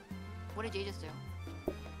do? What did Jade just do?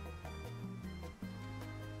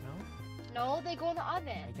 No. No, they go in the oven.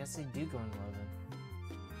 I guess they do go in the oven.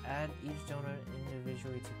 Add each donut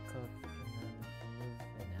individually to cook,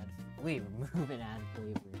 and then remove and add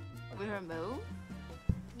flavor. We remove?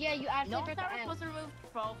 Yeah, you add No, flavor I at thought the we're end. supposed to remove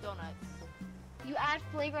 12 donuts. You add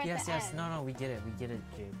flavor at Yes, the yes. end. No, we get it, Jade. I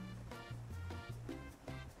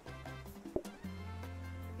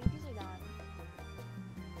think these are done.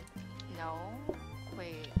 No.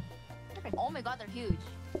 Wait. Oh my god, they're huge.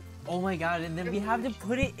 Oh my god, and then we have to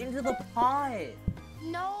put it into the pot.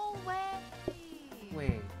 No way.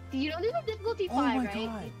 Wait. You know these are difficulty Oh 5, my right?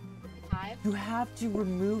 god. Difficulty 5. You have to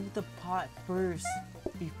remove the pot first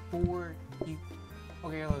before you.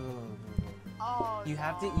 Okay, look. Oh, You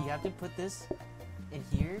have to put this in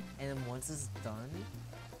here, and then once it's done,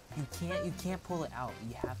 you can't pull it out.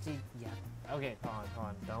 You have to. Yeah. Okay, hold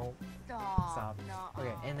on. Don't stop. No.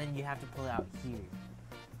 Okay, and then you have to pull it out here,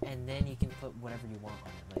 and then you can put whatever you want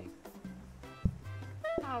on it. Like.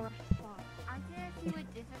 Power fuck. I can't see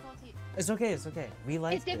what difficulty. It's okay. We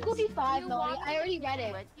like It's difficulty this. 5, You Melanie. want I already read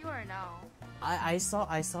it. With you or no? I saw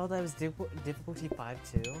that it was difficulty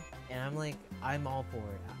 5 too, and I'm like, I'm all for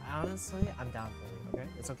it. Honestly, I'm down for it. Okay,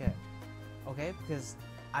 it's okay. Okay, because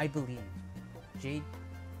I believe. Jade,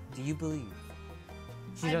 do you believe?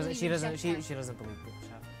 She I doesn't. believe She in doesn't. Chef She Chef. she doesn't believe it,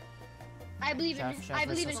 Chef. I believe in Chef I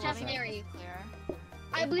believe in versus Chef Chef. Mary. Clear.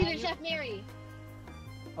 I believe in Chef Mary.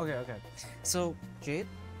 Okay, okay. So Jade.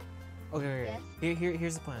 Okay. Yes.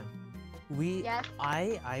 Here's the plan. Yes.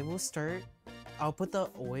 I will start. I'll put the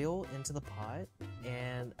oil into the pot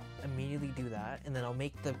and immediately do that, and then I'll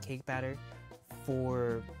make the cake batter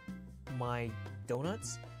for my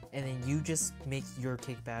donuts, and then you just make your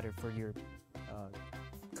cake batter for your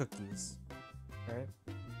cookies. Alright?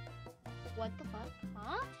 What the fuck?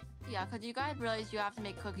 Huh? Yeah, because you guys realize you have to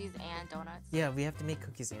make cookies and donuts. Yeah, we have to make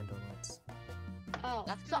cookies and donuts. Oh,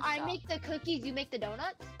 That's so good I stuff. make the cookies, you make the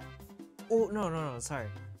donuts? Oh, no, sorry.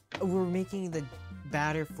 We're making the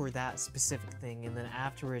batter for that specific thing, and then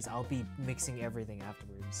afterwards I'll be mixing everything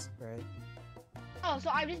afterwards, right? Oh, so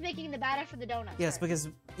I'm just making the batter for the donuts. Yes, first.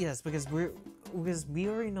 because we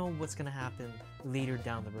already know what's gonna happen later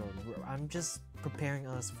down the road. I'm just preparing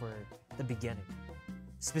us for the beginning,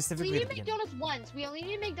 So specifically we need the to make beginning. donuts once. We only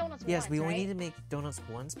need to make donuts Yes, once, we only right? need to make donuts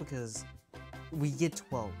once because we get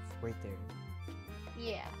 12 right there.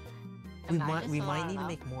 Yeah. We Imagine might still need not to enough.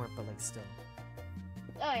 make more, but like still.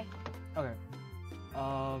 Okay. Okay.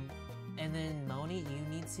 And then Melanie,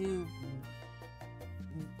 you need to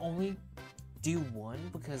only do one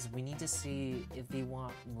because we need to see if they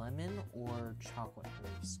want lemon or chocolate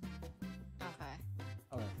first. Okay.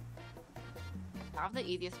 Okay. I have the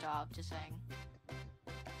easiest job, just saying.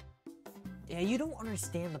 Yeah, you don't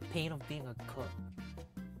understand the pain of being a cook.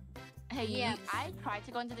 Hey, Yes. I tried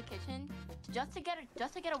to go into the kitchen just to get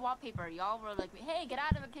a wallpaper. Y'all were like, "Hey, get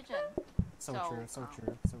out of the kitchen." So So, true, so um,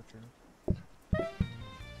 true, so true.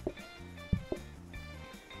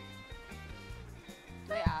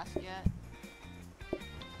 Did I ask yet?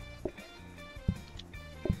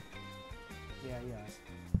 Yeah,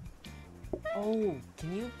 yeah. Oh,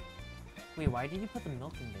 can you? Wait, why did you put the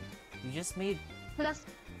milk in there? You just made That's,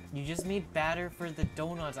 batter for the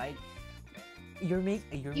donuts. You're you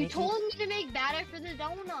making. told me to make batter for the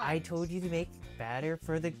donuts. I told you to make batter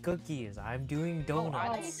for the cookies. I'm doing donuts. Oh, I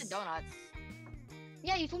thought you said donuts.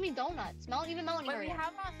 Yeah, you told me donuts. Even Melanie Wait, heard we it.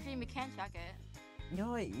 have it on stream. We can't check it. You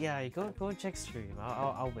know what? Yeah, go check stream.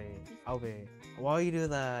 I'll wait. I'll wait. While you do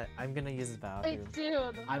that, I'm gonna use the bathroom. Wait,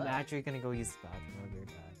 dude. I'm actually gonna go use the bathroom. I'll be right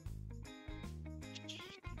back.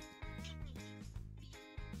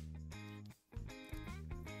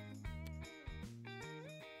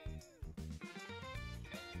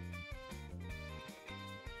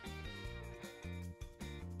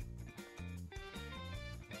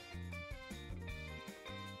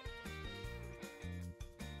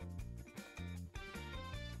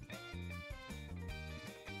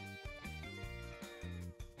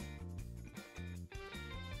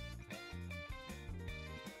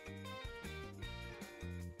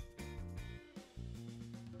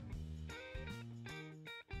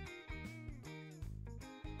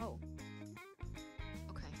 Oh.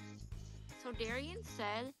 Okay. So Darian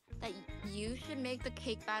said that you should make the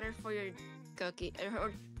cake batter for your cookie,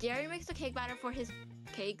 or Darian makes the cake batter for his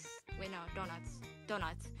cakes. Wait, no,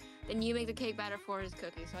 donuts. Then you make the cake batter for his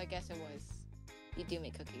cookies. So I guess it was you do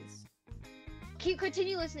make cookies.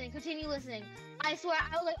 Continue listening. I swear,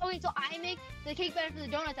 I was like, okay, so I make the cake batter for the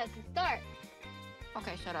donuts at the start.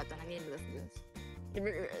 Okay, shut up then. I need to listen to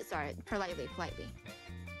this. Sorry, politely.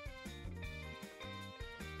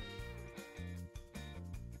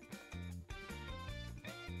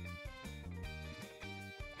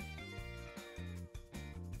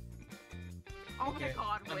 Oh my Okay,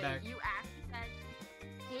 god, I'm wait, back.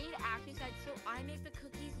 Jade actually said, so I make the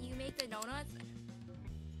cookies, you make the donuts?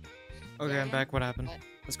 Okay, Yeah, I'm yeah. back. What happened? What?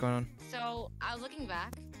 What's going on? So, I was looking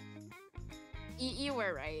back. You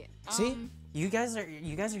were right. See? You guys are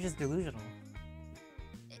just delusional.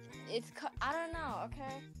 I don't know,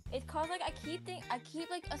 okay? It's cause like I keep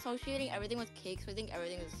like associating everything with cakes, so I think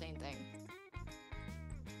everything is the same thing.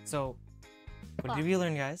 So, what did we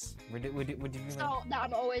learn, guys? What did we learn? So that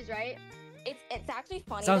I'm always right. It's actually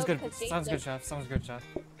funny Sounds though, good. because Jade Sounds did- good, chef. Sounds good, chef.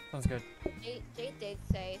 Sounds good. Jade did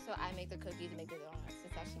say, so I make the cookies and make the donuts.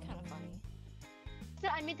 It's actually kind of funny. So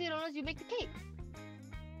I make the donuts, you make the cake.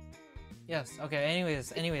 Yes. Okay.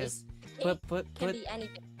 Anyways. Cake can be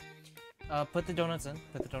anything. Put the donuts in.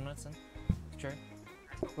 Put the donuts in. Sure.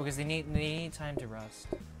 Because they need time to rest.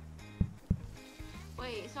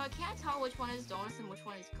 Wait, so I can't tell which one is donuts and which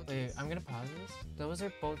one is cookies. Wait, I'm gonna pause this. Those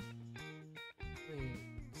are both. Wait.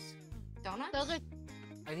 Donuts? Those are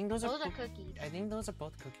I think those are. cookies. I think those are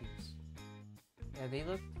both cookies. Yeah, they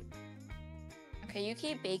look. Okay, you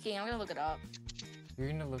keep baking. I'm gonna look it up. You're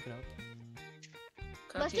gonna look it up.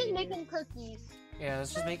 Let's just make them cookies. Yeah,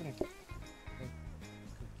 let's just make them cookies.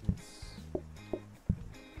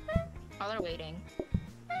 Oh, they're waiting.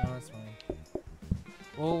 No, that's fine.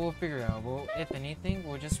 We'll figure it out. Well, if anything,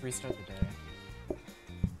 we'll just restart the day.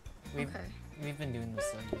 We've been doing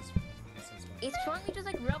this like this. It's showing me just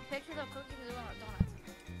like real pictures of cookies and donuts.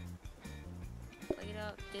 Plate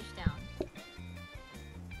up, dish down.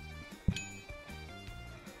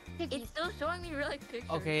 It's still showing me real like pictures.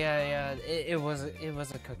 Okay, yeah. It was a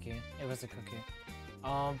cookie. It was a cookie.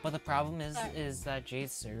 But the problem is that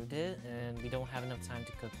Jade served it, and we don't have enough time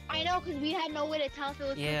to cook. I know, cause we had no way to tell if it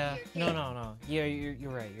was yeah. cookie or No. Yeah,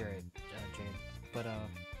 you're right, Jade. But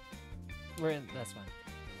that's fine.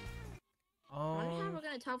 I wonder how we're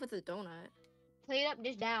gonna tell if it's a donut. Plate up,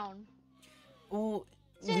 dish down. Well,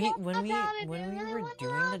 when we were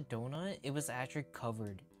doing the donut, it was actually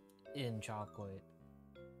covered in chocolate.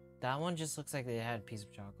 That one just looks like it had a piece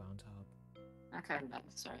of chocolate on top. Okay,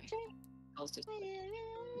 sorry.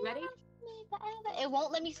 Ready? It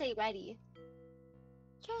won't let me say ready.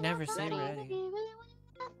 Never say ready.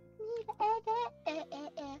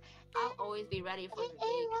 I'll always be ready for the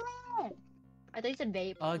vape. I think it's a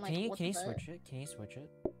vape. I'm Can you what the switch it? Can you switch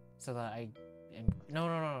it so that I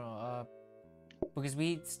no. Because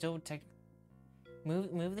we still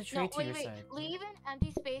move the tray to your side. Leave an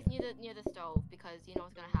empty space near the stove because you know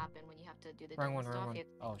what's gonna happen when you have to do the Wrong one. stuff.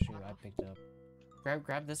 Oh shoot, I picked it up.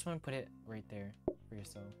 Grab this one, put it right there for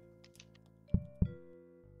yourself.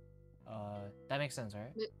 That makes sense,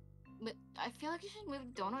 right? But I feel like you should move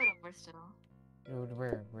the donut over still.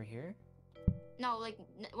 Where? We're here? No, like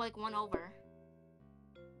one over.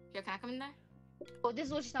 Here, can I come in there? Oh, this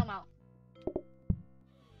is what she's talking about.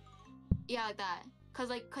 Yeah, like that. Cause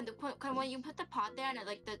when you put the pot there and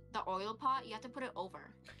like the oil pot, you have to put it over.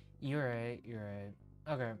 You're right.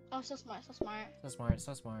 Okay. Oh, so smart. So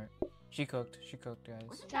smart. She cooked,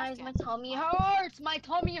 guys. Guys, my tummy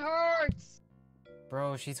hurts.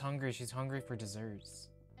 Bro, she's hungry for desserts.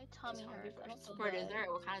 My tummy hurts. I don't feel For good. dessert,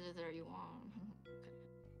 what kind of dessert you want?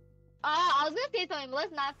 I was gonna say something, but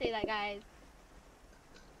let's not say that, guys.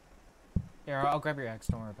 Here, I'll grab your eggs.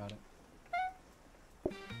 Don't worry about it.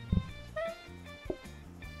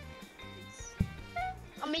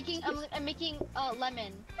 I'm making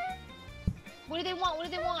lemon. What do they want? What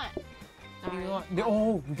do you want?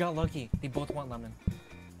 Oh, we got lucky. They both want lemon.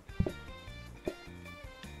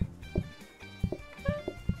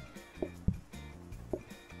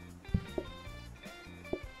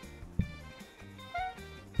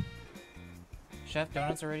 Chef,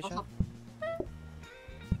 donuts are ready, Chef? Oh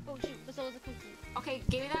shoot, but so was a cookie. Okay,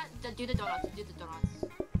 give me that. Do the donuts.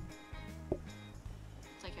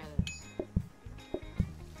 Take care of this.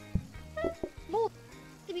 Move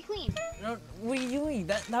to be clean. No, what are you doing?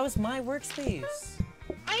 That was my workspace.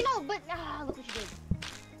 I know, but look what you did.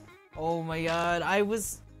 Oh my god, I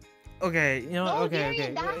was. Okay, you know. No, okay.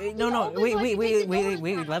 Darian, that's Wait, the no. open Wait. one to make the donuts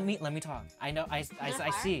Wait. out. Let me talk. I know. I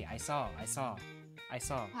see. I saw. What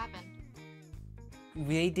happened?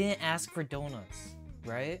 They didn't ask for donuts,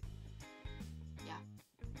 right? Yeah.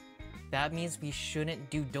 That means we shouldn't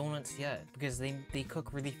do donuts yet because they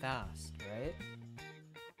cook really fast, right?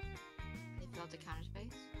 They filled the counter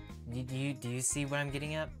space. Do you see what I'm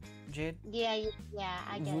getting at, Jade? Yeah,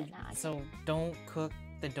 I get it now. So don't cook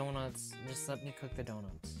the donuts. Just let me cook the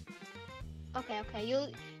donuts. Okay.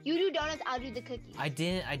 You do donuts. I'll do the cookies. I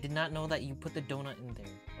did not know that you put the donut in there.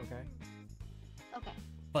 Okay. Okay.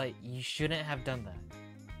 But you shouldn't have done that.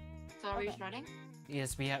 So are we Okay. starting?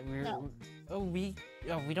 Yes, we have. No. We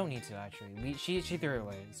don't need to actually. She threw it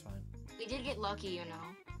away. It's fine. We did get lucky, you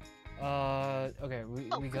know. Okay. We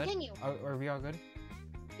good? Continue. Are we all good?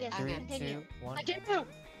 Yes, Okay. 3, continue. 2, 1. Continue.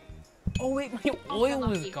 Oh wait, my Oh, oil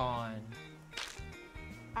was lucky. gone.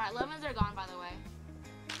 Alright, lemons are gone, by the way.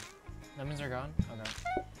 Lemons are gone. Okay.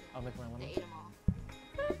 I'll make my They lemons. ate them all.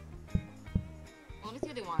 Let me see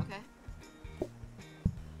what they want, okay?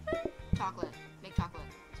 Chocolate. Make chocolate.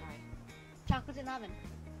 Sorry. Chocolate's in the oven.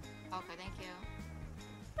 Okay, thank you.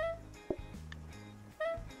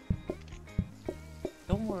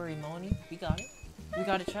 Don't worry, Melanie. We got it. We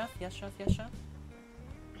got it, chef. Yes, chef.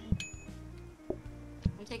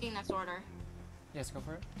 I'm taking next order. Yes, go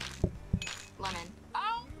for it. Lemon.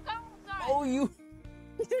 Oh, sorry. Oh, you.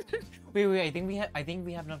 wait. I think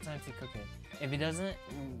we have enough time to cook it. If it doesn't,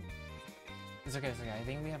 it's okay. I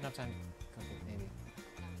think we have enough time to cook it. Maybe.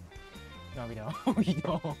 No, we don't. we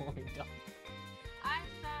don't. I'm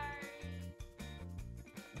sorry.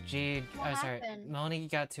 Jade, What I'm sorry. happened? Melanie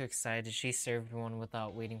got too excited. She served one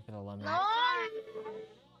without waiting for the lemon. No. I'm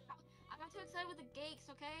too excited with the cakes,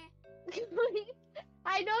 okay?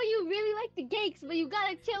 I know you really like the cakes, but you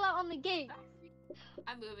gotta chill out on the cakes.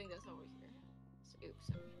 I'm moving this over here. Oops,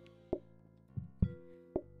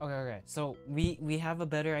 sorry. Okay. So we have a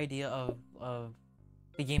better idea of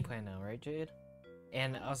the game plan now, right, Jade?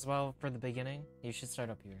 And as well for the beginning, you should start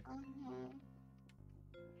up here.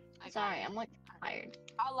 Sorry, I'm like tired.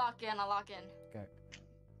 I'll lock in. Okay.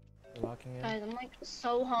 You're locking in. Guys, I'm like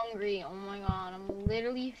so hungry. Oh my god, I'm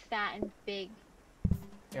literally fat and big.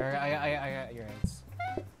 Here, I got your eggs.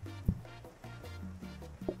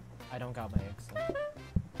 I don't got my eggs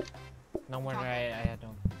though. No wonder I had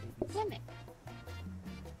no babies. Damn it.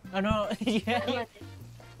 Oh no, yeah. Damn it.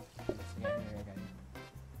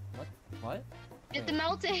 What? It's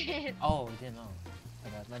melted. Oh, we didn't know.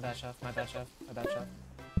 My bad, chef. My bad, chef.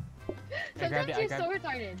 Sometimes you're so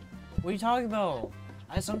retarded. What are you talking about?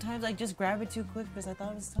 Sometimes I just grab it too quick because I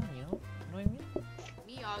thought it was done, you know? You know what I mean?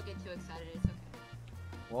 We all get too excited. It's okay.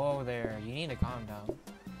 Whoa there, you need to calm down.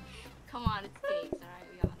 Come on, it's cakes, alright?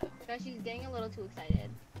 We all know. Guys, she's getting a little too excited.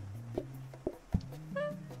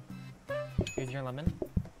 Here's your lemon.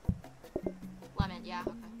 Lemon, yeah,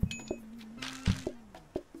 okay.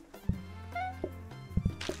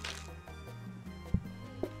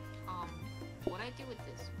 What do I do with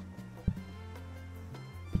this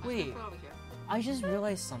one? Wait, Put it over here. I just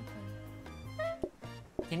realized something.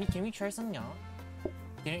 Can we try something out?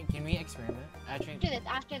 Can we experiment? Actually, After this.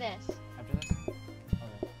 after this? Okay.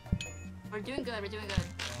 We're doing good.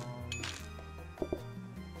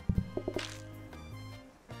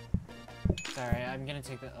 Sorry, I'm gonna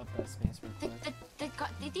take up that space real quick.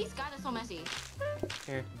 These guys are so messy.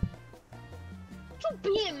 Here. Don't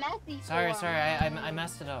be messy. Sorry, I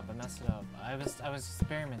messed it up. I was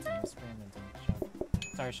experimenting.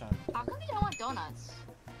 Sorry, Sean. How come you don't want donuts?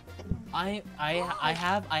 I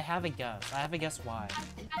have a guess. I have a guess why.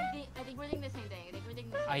 I think we're thinking the same thing.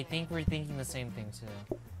 I think we're thinking the same thing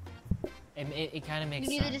too. It kind of makes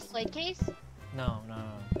You need sense. a display case? No.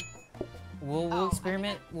 We'll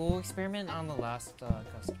experiment. We'll experiment on the last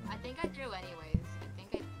customer. I think I threw anyways.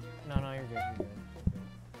 No, you're good.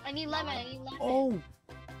 I need lemon. Oh,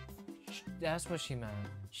 that's what she meant.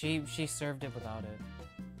 She served it without it.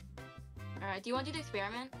 Alright, do you want to do the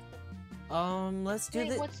experiment? Let's do Wait,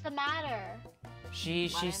 the. what's the matter? She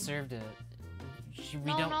Lemon? served it.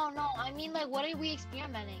 We No. don't. I mean, like, what are we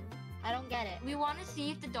experimenting? I don't get it. We want to see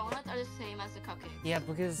if the donuts are the same as the cupcakes. Yeah,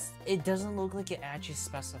 because it doesn't look like it actually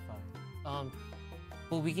specified.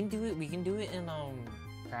 Well, we can do it. We can do it in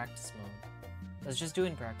practice mode. Let's just do it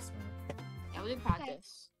in practice mode. Yeah, we'll do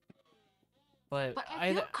practice. But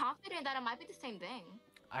I feel confident that it might be the same thing.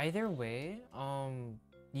 either way,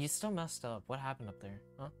 you still messed up. What happened up there,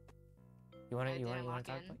 huh? You wanna talk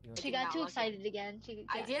about? She got too excited again.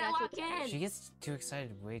 I didn't lock in. She gets too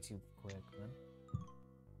excited way too quick, man.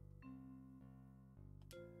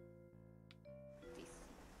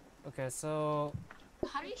 Okay, so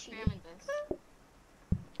How do you experiment this?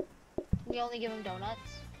 We only give him donuts.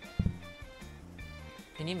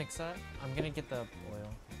 can you mix that? I'm gonna get the oil.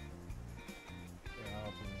 Yeah, I'll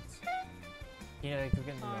help you mix. Yeah, go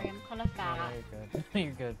get the Sorry, milk. I'm kind of No, fat. you're good.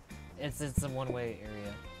 You're good. It's a one-way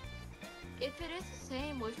area. If it is the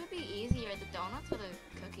same, which would be easier, the donuts or the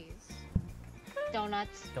cookies?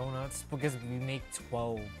 Donuts. Donuts, because we make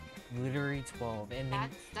 12. Literally 12. And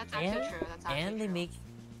That's actually true. That's actually and they true. make...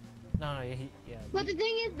 No, yeah. But the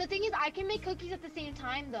thing is, I can make cookies at the same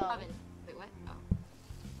time, though. Oven. Wait, what?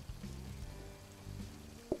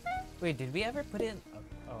 Oh. Wait, did we ever put in...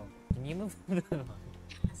 Oh, can you move the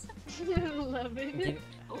line? Lemon.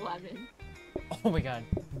 11. Oh my god.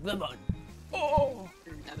 Lemon! Oh!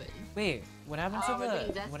 11. Wait, what happened to we're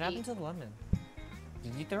being the... What zesty. happened to the lemon?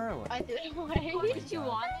 Did you throw it away? I threw it away. Oh, did you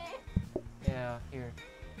want it? Yeah, here.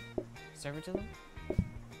 Serve it to them?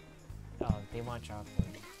 Oh, they want chocolate.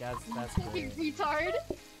 That's You great. retard.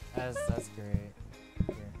 That's great.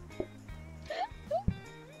 Here.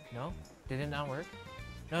 No? Did it not work?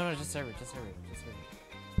 No, just serve it.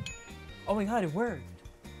 Oh my god, it worked!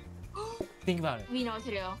 Think about it. We know what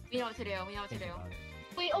to do. Think about it.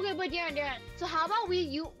 Wait, okay, but Darren. So how about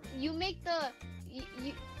you make the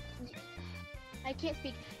you I can't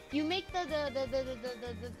speak. You make the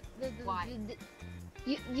Why?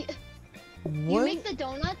 You What? make the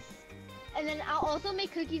donuts, and then I'll also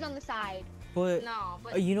make cookies on the side. But No,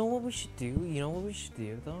 but you know what we should do?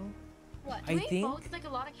 Though? What? I doing think both is like a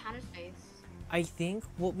lot of counter space. I think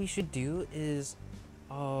what we should do is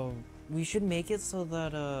we should make it so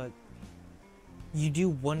that you do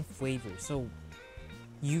one flavor. So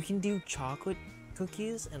you can do chocolate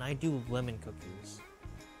cookies and I do lemon cookies.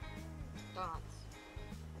 Donuts.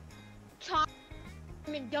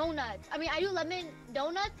 lemon donuts. I mean, I do lemon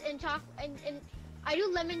donuts and and I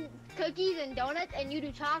do lemon cookies and donuts, and you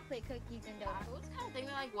do chocolate cookies and I donuts. was kind of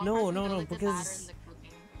thinking like one No, person no, does, no, like, the because- batter and the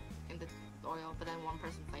cooking in the oil, but then one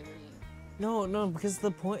person flavors it. No, because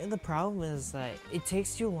the point of the problem is that it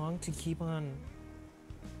takes too long to keep on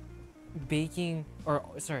baking, or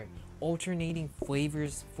sorry, alternating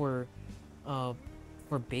flavors for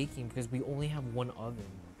baking because we only have one oven,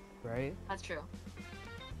 right? That's true.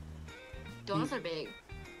 Donuts are big.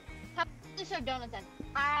 How about we serve donuts then?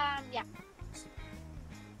 Yeah.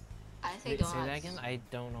 I say Wait, donuts. say that again? I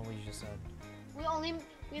don't know what you just said.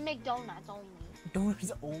 We make donuts only.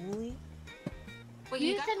 Donuts only? Wait,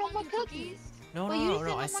 You guys said no want more to do cookies. No, Well, no, you no, said no.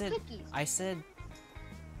 no I more said, cookies. I said,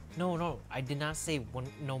 no, I did not say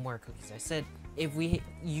no more cookies. I said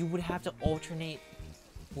you would have to alternate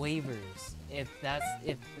flavors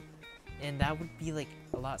and that would be like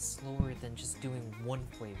a lot slower than just doing one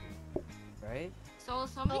flavor, right? So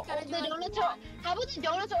somebody's gotta do The like donuts one. are. How about the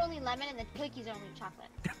donuts are only lemon and the cookies are only chocolate?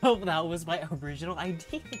 Oh, that was my original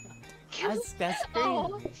idea. That's crazy.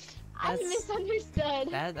 Oh, I That's- misunderstood.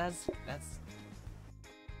 That's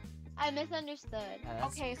I misunderstood.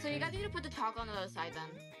 Okay, so you guys crazy. need to put the chocolate on the other side then.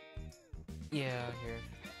 Yeah, here.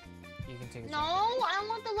 You can take it. No, I don't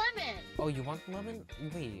want the lemon. Oh, you want lemon?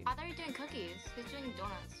 Wait, I thought you were doing cookies. Who's doing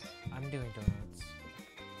donuts? I'm doing donuts.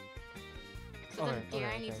 So then Okay, Darian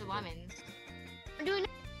okay, needs the okay. lemons. I'm doing.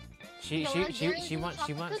 She Donuts, Darian's doing wants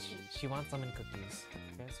chocolate cookies. she wants lemon cookies.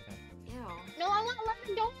 Okay, it's okay. Ew. No, I want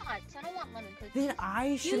lemon donuts. I don't want lemon cookies. Then I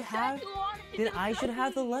You should said have. you wanted Then the I should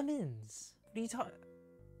have the cookies. lemons. What are you talking?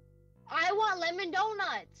 I want lemon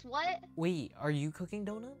donuts. What? Wait, are you cooking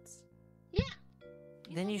donuts? Yeah.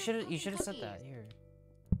 Then you said should have said cookies. that here.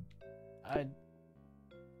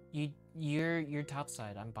 You're top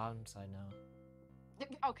side. I'm bottom side now.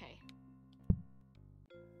 Okay.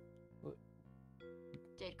 What?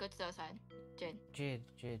 Jade, go to the other side. Jade.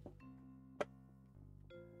 Jade.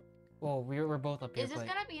 Well, we're both up here. Is this but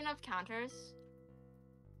gonna be enough counters?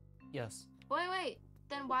 yes. Wait.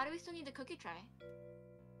 Then why do we still need the cookie tray?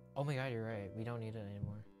 Oh my god, you're right. We don't need it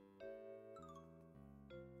anymore.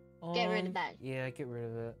 Get rid of that. Yeah, get rid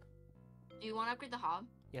of it. Do you want to upgrade the hob?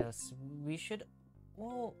 Yes, we should.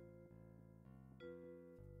 Well,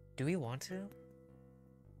 do we want to?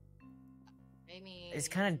 Maybe. It's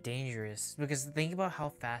kind of dangerous because think about how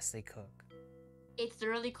fast they cook. It's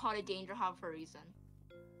literally called a danger hob for a reason.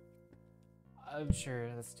 I'm sure.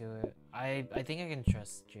 Let's do it. I think I can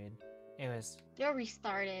trust Jade. Anyways, They're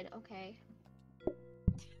restarted. Okay.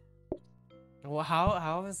 well,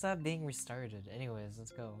 how is that being restarted? Anyways,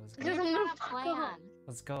 let's go. Because I'm We gonna have a fuck plan. up.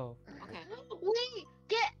 Let's go. Okay. Wait,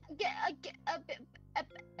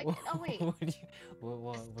 oh wait. what do you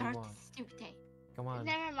what do you Start want? the stupid day. Come on,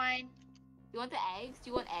 Never mind. You want the eggs? Do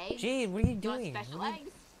you want eggs? Jade. What are you Do you want doing? special What are you-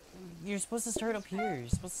 eggs? You're supposed to start up here. You're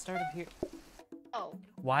supposed to start up here. Oh.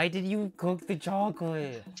 Why did you cook the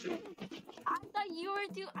chocolate? I thought you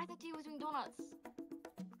were doing donuts.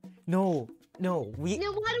 No, we. Then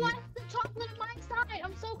why do I have the chocolate on my side?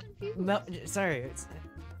 I'm so confused. No, sorry.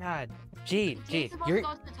 God, Jade, Jade's supposed you're to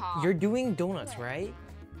go to the top. you're doing donuts, Yeah. right?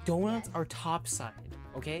 Donuts Yes. are top side,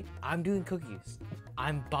 okay? I'm doing cookies.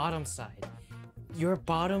 I'm bottom side. Your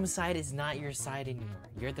bottom side is not your side anymore.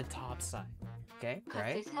 You're the top side, okay? 'Cause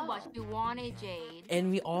Right? this is what you wanted, Jade.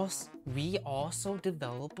 And we also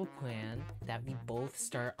develop a plan that we both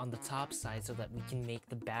start on the top side so that we can make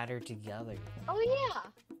the batter together. Oh yeah.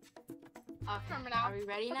 Okay. Remember now. Are we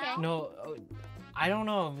ready Okay. now? No, I don't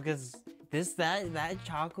know because that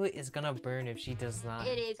chocolate is gonna burn if she does not.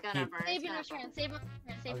 It is gonna You- burn. Save It's and gonna return. burn. Save and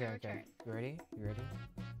return. Save Okay, and okay. return. You ready? You ready?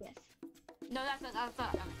 Yes. No, that's not.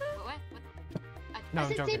 What? No, I I'm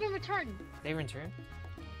said joking. save and return. They return.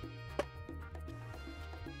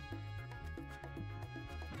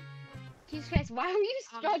 Jesus Christ, why are you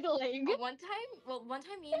struggling? One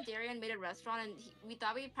time, me and Darian made a restaurant, and we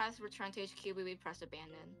thought we'd press return to HQ, but we pressed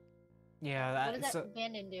abandon. Yeah, What does that so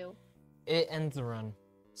abandon do? it ends the run.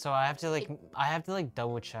 So I have to like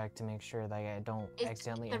double check to make sure that I don't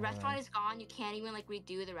accidentally. The end restaurant run. is gone. You can't even like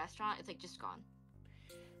redo the restaurant. It's like just gone.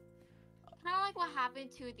 Kind of like what happened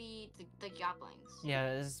to the Gaplings.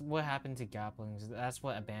 Yeah, this is what happened to Gaplings. That's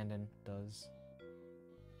what abandon does.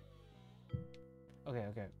 Okay.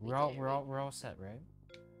 We're all set, right?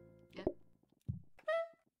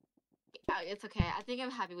 It's okay. I think I'm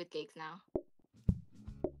happy with cakes now.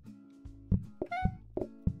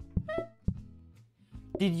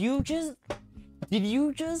 Did you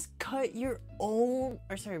just cut your own,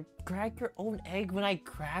 or sorry, crack your own egg when I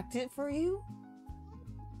cracked it for you?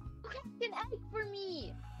 You cracked an egg for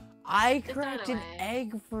me. I It's cracked not an a way.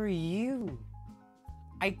 egg for you.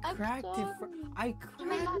 I cracked it for. I Oh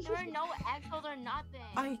my god, cracked. there were no eggshells or nothing.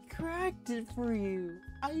 I cracked it for you.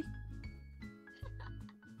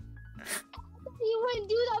 You wouldn't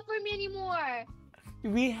do that for me anymore.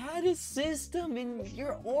 We had a system, and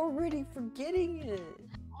you're already forgetting it.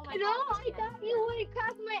 Oh my No, god. I thought you wouldn't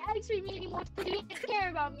crack my eggs for me anymore because you didn't care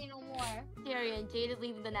about me no more. Darian, Jade is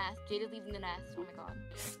leaving the nest. Jade is leaving the nest. Oh my god.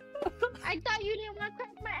 I thought you didn't want to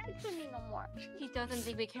crack my eggs for me no more. He doesn't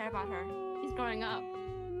think we care about her. He's growing up.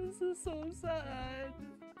 This is so sad.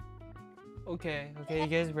 Okay, you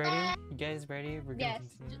guys ready? You guys ready? We're gonna Yes.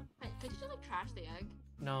 continue. Could you just like trash the egg?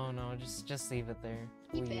 No, just leave it there.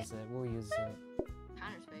 We'll Keep it. use it. We'll use it.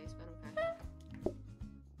 Counter space, but okay.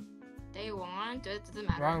 Day one, doesn't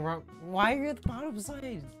matter. Wrong. Why are you at the bottom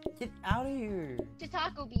side? Get out of here. To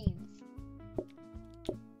taco beans.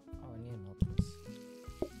 Oh, I need to melt this.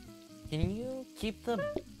 Can you keep the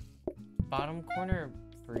bottom corner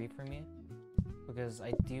free for me? Because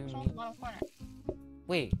I do It's on need. the bottom corner.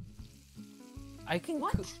 Wait. I can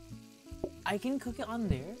What? I can cook it on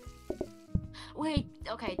there. Wait,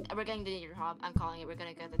 okay, we're getting the danger hob. I'm calling it. We're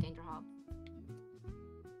gonna get the danger hob.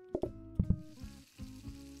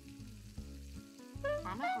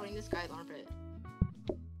 Why am I holding this guy's armpit?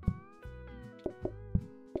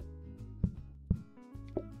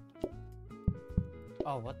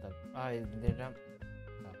 Oh, what the? They don't.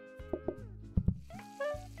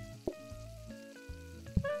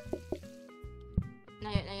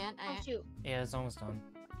 Not yet. Oh shoot. Yeah, it's almost done.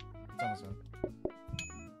 It's almost done.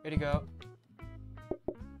 Ready to go.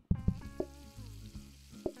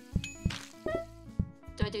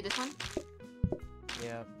 Do I do this one?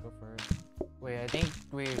 Yeah, go for it.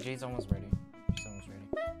 Wait, Jade's almost ready. She's almost ready.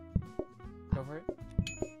 Go for it.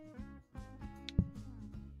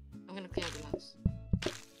 I'm gonna clean up the mess.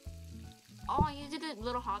 Oh, you did the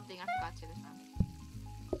little hob thing. I forgot to this time.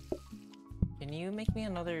 Can you make me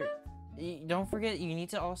another? Don't forget, you need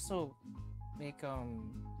to also make dough.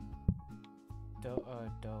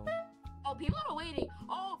 Oh, people are waiting.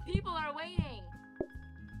 Oh, people are waiting.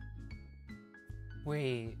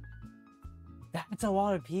 Wait, that's a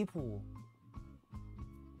lot of people.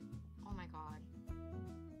 Oh my god.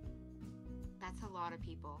 That's a lot of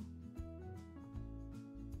people.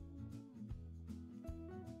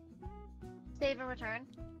 Save and return.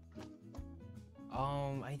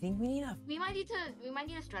 I think we need a. We might need to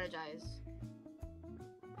strategize.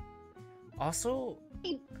 Also,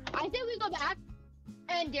 I think we go back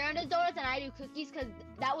and Darren does donuts and I do cookies because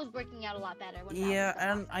that was working out a lot better. when that yeah, was the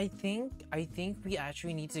and process. I think we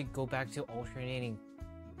actually need to go back to alternating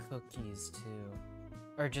cookies too,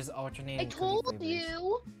 or just alternating. I cookie told flavors.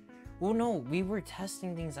 you. Well, no, we were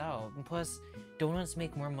testing things out. And plus, donuts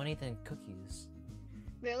make more money than cookies.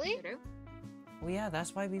 Really? You do? Well, yeah,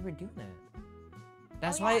 that's why we were doing it.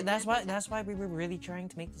 That's yeah, why. yeah. That's why we were really trying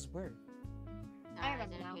to make this work. No, I I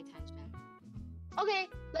remember didn't now. pay attention. Okay,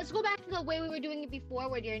 let's go back to the way we were doing it before,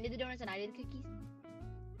 where Darren did the donuts and I did the cookies.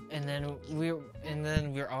 And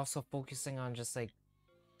then we're also focusing on just like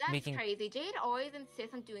That's making. crazy. Jade always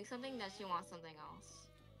insists on doing something that she wants something else.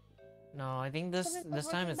 No, I think this Something that's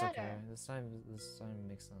time working it's okay. better. This time it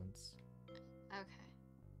makes sense.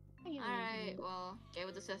 Okay. Alright, well, get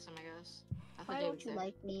with the system, I guess. That's what Why Jade don't would you say.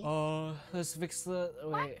 like me? Let's fix the wait. You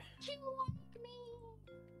like me?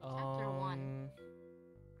 Chapter one.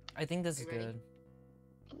 I think this is You ready? good.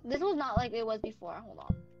 This was not like it was before. Hold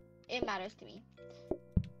on. It matters to me.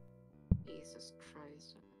 Jesus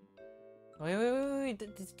Christ. Wait.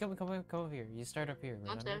 Come over here. You start up here. Go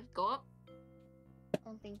Remember? upstairs. Go up.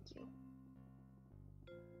 Oh, thank you.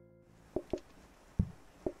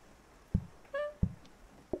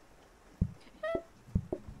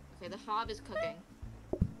 Okay, the hob is cooking.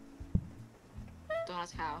 Don't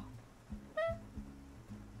ask how.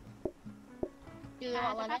 Do you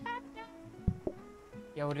want lemon?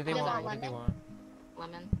 Yeah. What do they Does it want? want What do they lemon?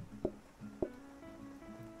 want? Lemon.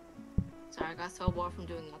 Sorry, I got so bored from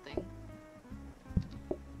doing nothing.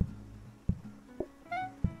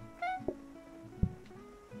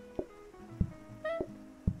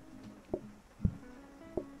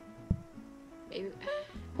 Maybe.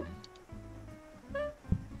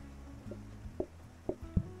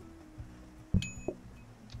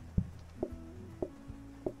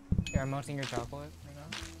 Here, I'm melting your chocolate right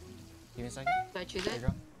now. Give me a second. Do I choose There it? you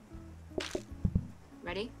go.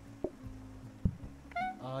 Ready?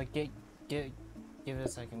 Give it a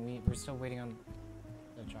second. We're still waiting on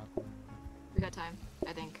the chocolate. We got time,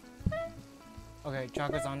 I think. Okay,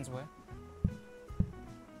 chocolate's on its way.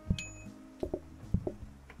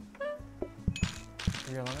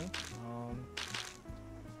 Your lemon.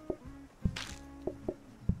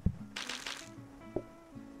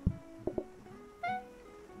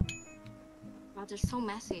 just so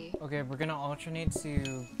messy. Okay, we're gonna alternate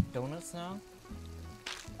to donuts now.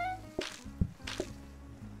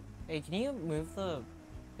 Hey, can you move the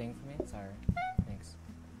thing for me? Sorry. Thanks.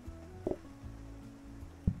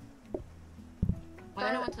 Well,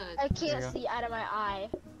 I don't want to. I There you can't go. see out of my eye.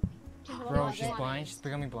 Can someone Bro, pause she's it? blind. She's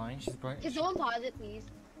becoming blind. She's blind. Can someone pause it, please?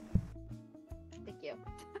 Thank you.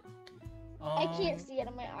 I can't see out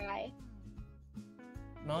of my eye.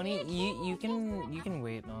 Melanie, you can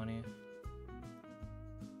wait, Melanie.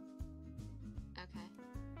 Okay.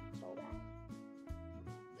 So bad.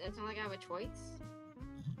 It's not like I have a choice.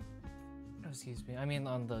 Oh, excuse me. I mean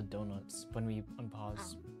on the donuts when we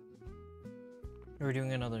unpause. Oh. We're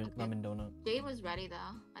doing another lemon donut. Jade was ready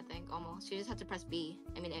though. I think almost. She just had to press B.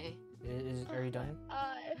 I mean A. Are you done?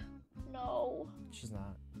 No. She's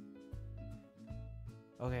not.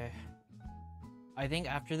 Okay. I think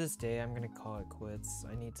after this day, I'm gonna call it quits.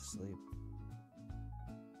 I need to sleep.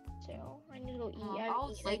 So I need to go eat. Oh, I haven't I'll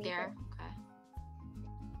eaten stay anything. there. Okay.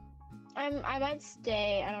 I might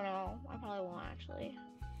stay. I don't know. I probably won't actually.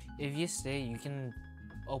 If you stay, you can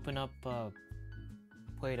open up Plateup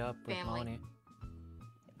with Family. Melanie.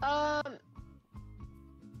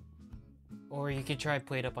 Or you could try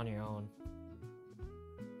Plateup on your own.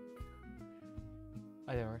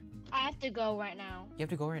 Either or. I have to go right now. You have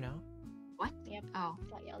to go right now? What? Yep. Oh.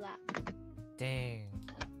 Got yelled at. Dang.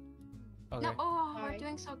 Okay. No. Oh, Sorry. we're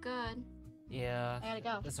doing so good. Yeah. I gotta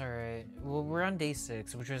go. It's alright. Well, we're on day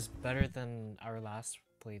 6, which was better than our last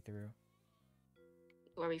playthrough.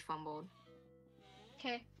 Where we fumbled.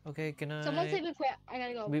 Okay. Okay, good night. Someone save me quit. I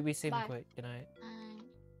gotta go. We save and Bye. quit. Good night.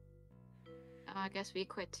 I guess we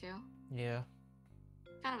quit too. Yeah.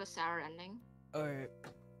 Kind of a sour ending. Alright.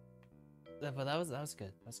 But that was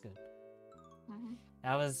good. That's good. Mm-hmm.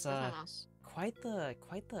 That was Else. quite the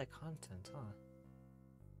content, huh?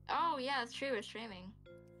 Oh yeah, that's true. We're streaming.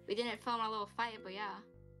 We didn't film our little fight, but yeah.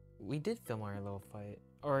 We did film our little fight.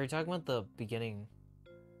 Or are you talking about the beginning?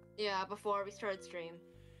 Yeah, before we started stream.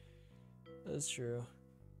 That's true.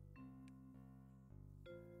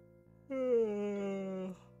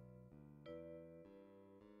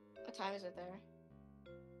 What time is it there?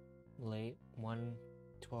 Late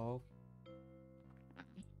 1:12.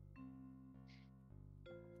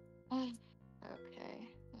 Okay.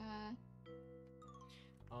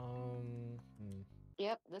 Hmm.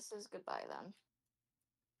 Yep, this is goodbye then.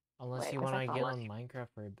 Unless Wait, you 'cause want I to thought get what? on Minecraft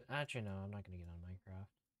for a bit. Actually, no, I'm not gonna get on Minecraft.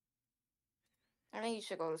 I think you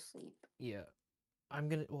should go to sleep. Yeah, I'm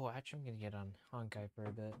gonna. Well, actually, I'm gonna get on Honkai for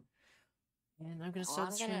a bit, and I'm gonna Well, start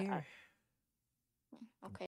the I'm stream gonna- here. Okay.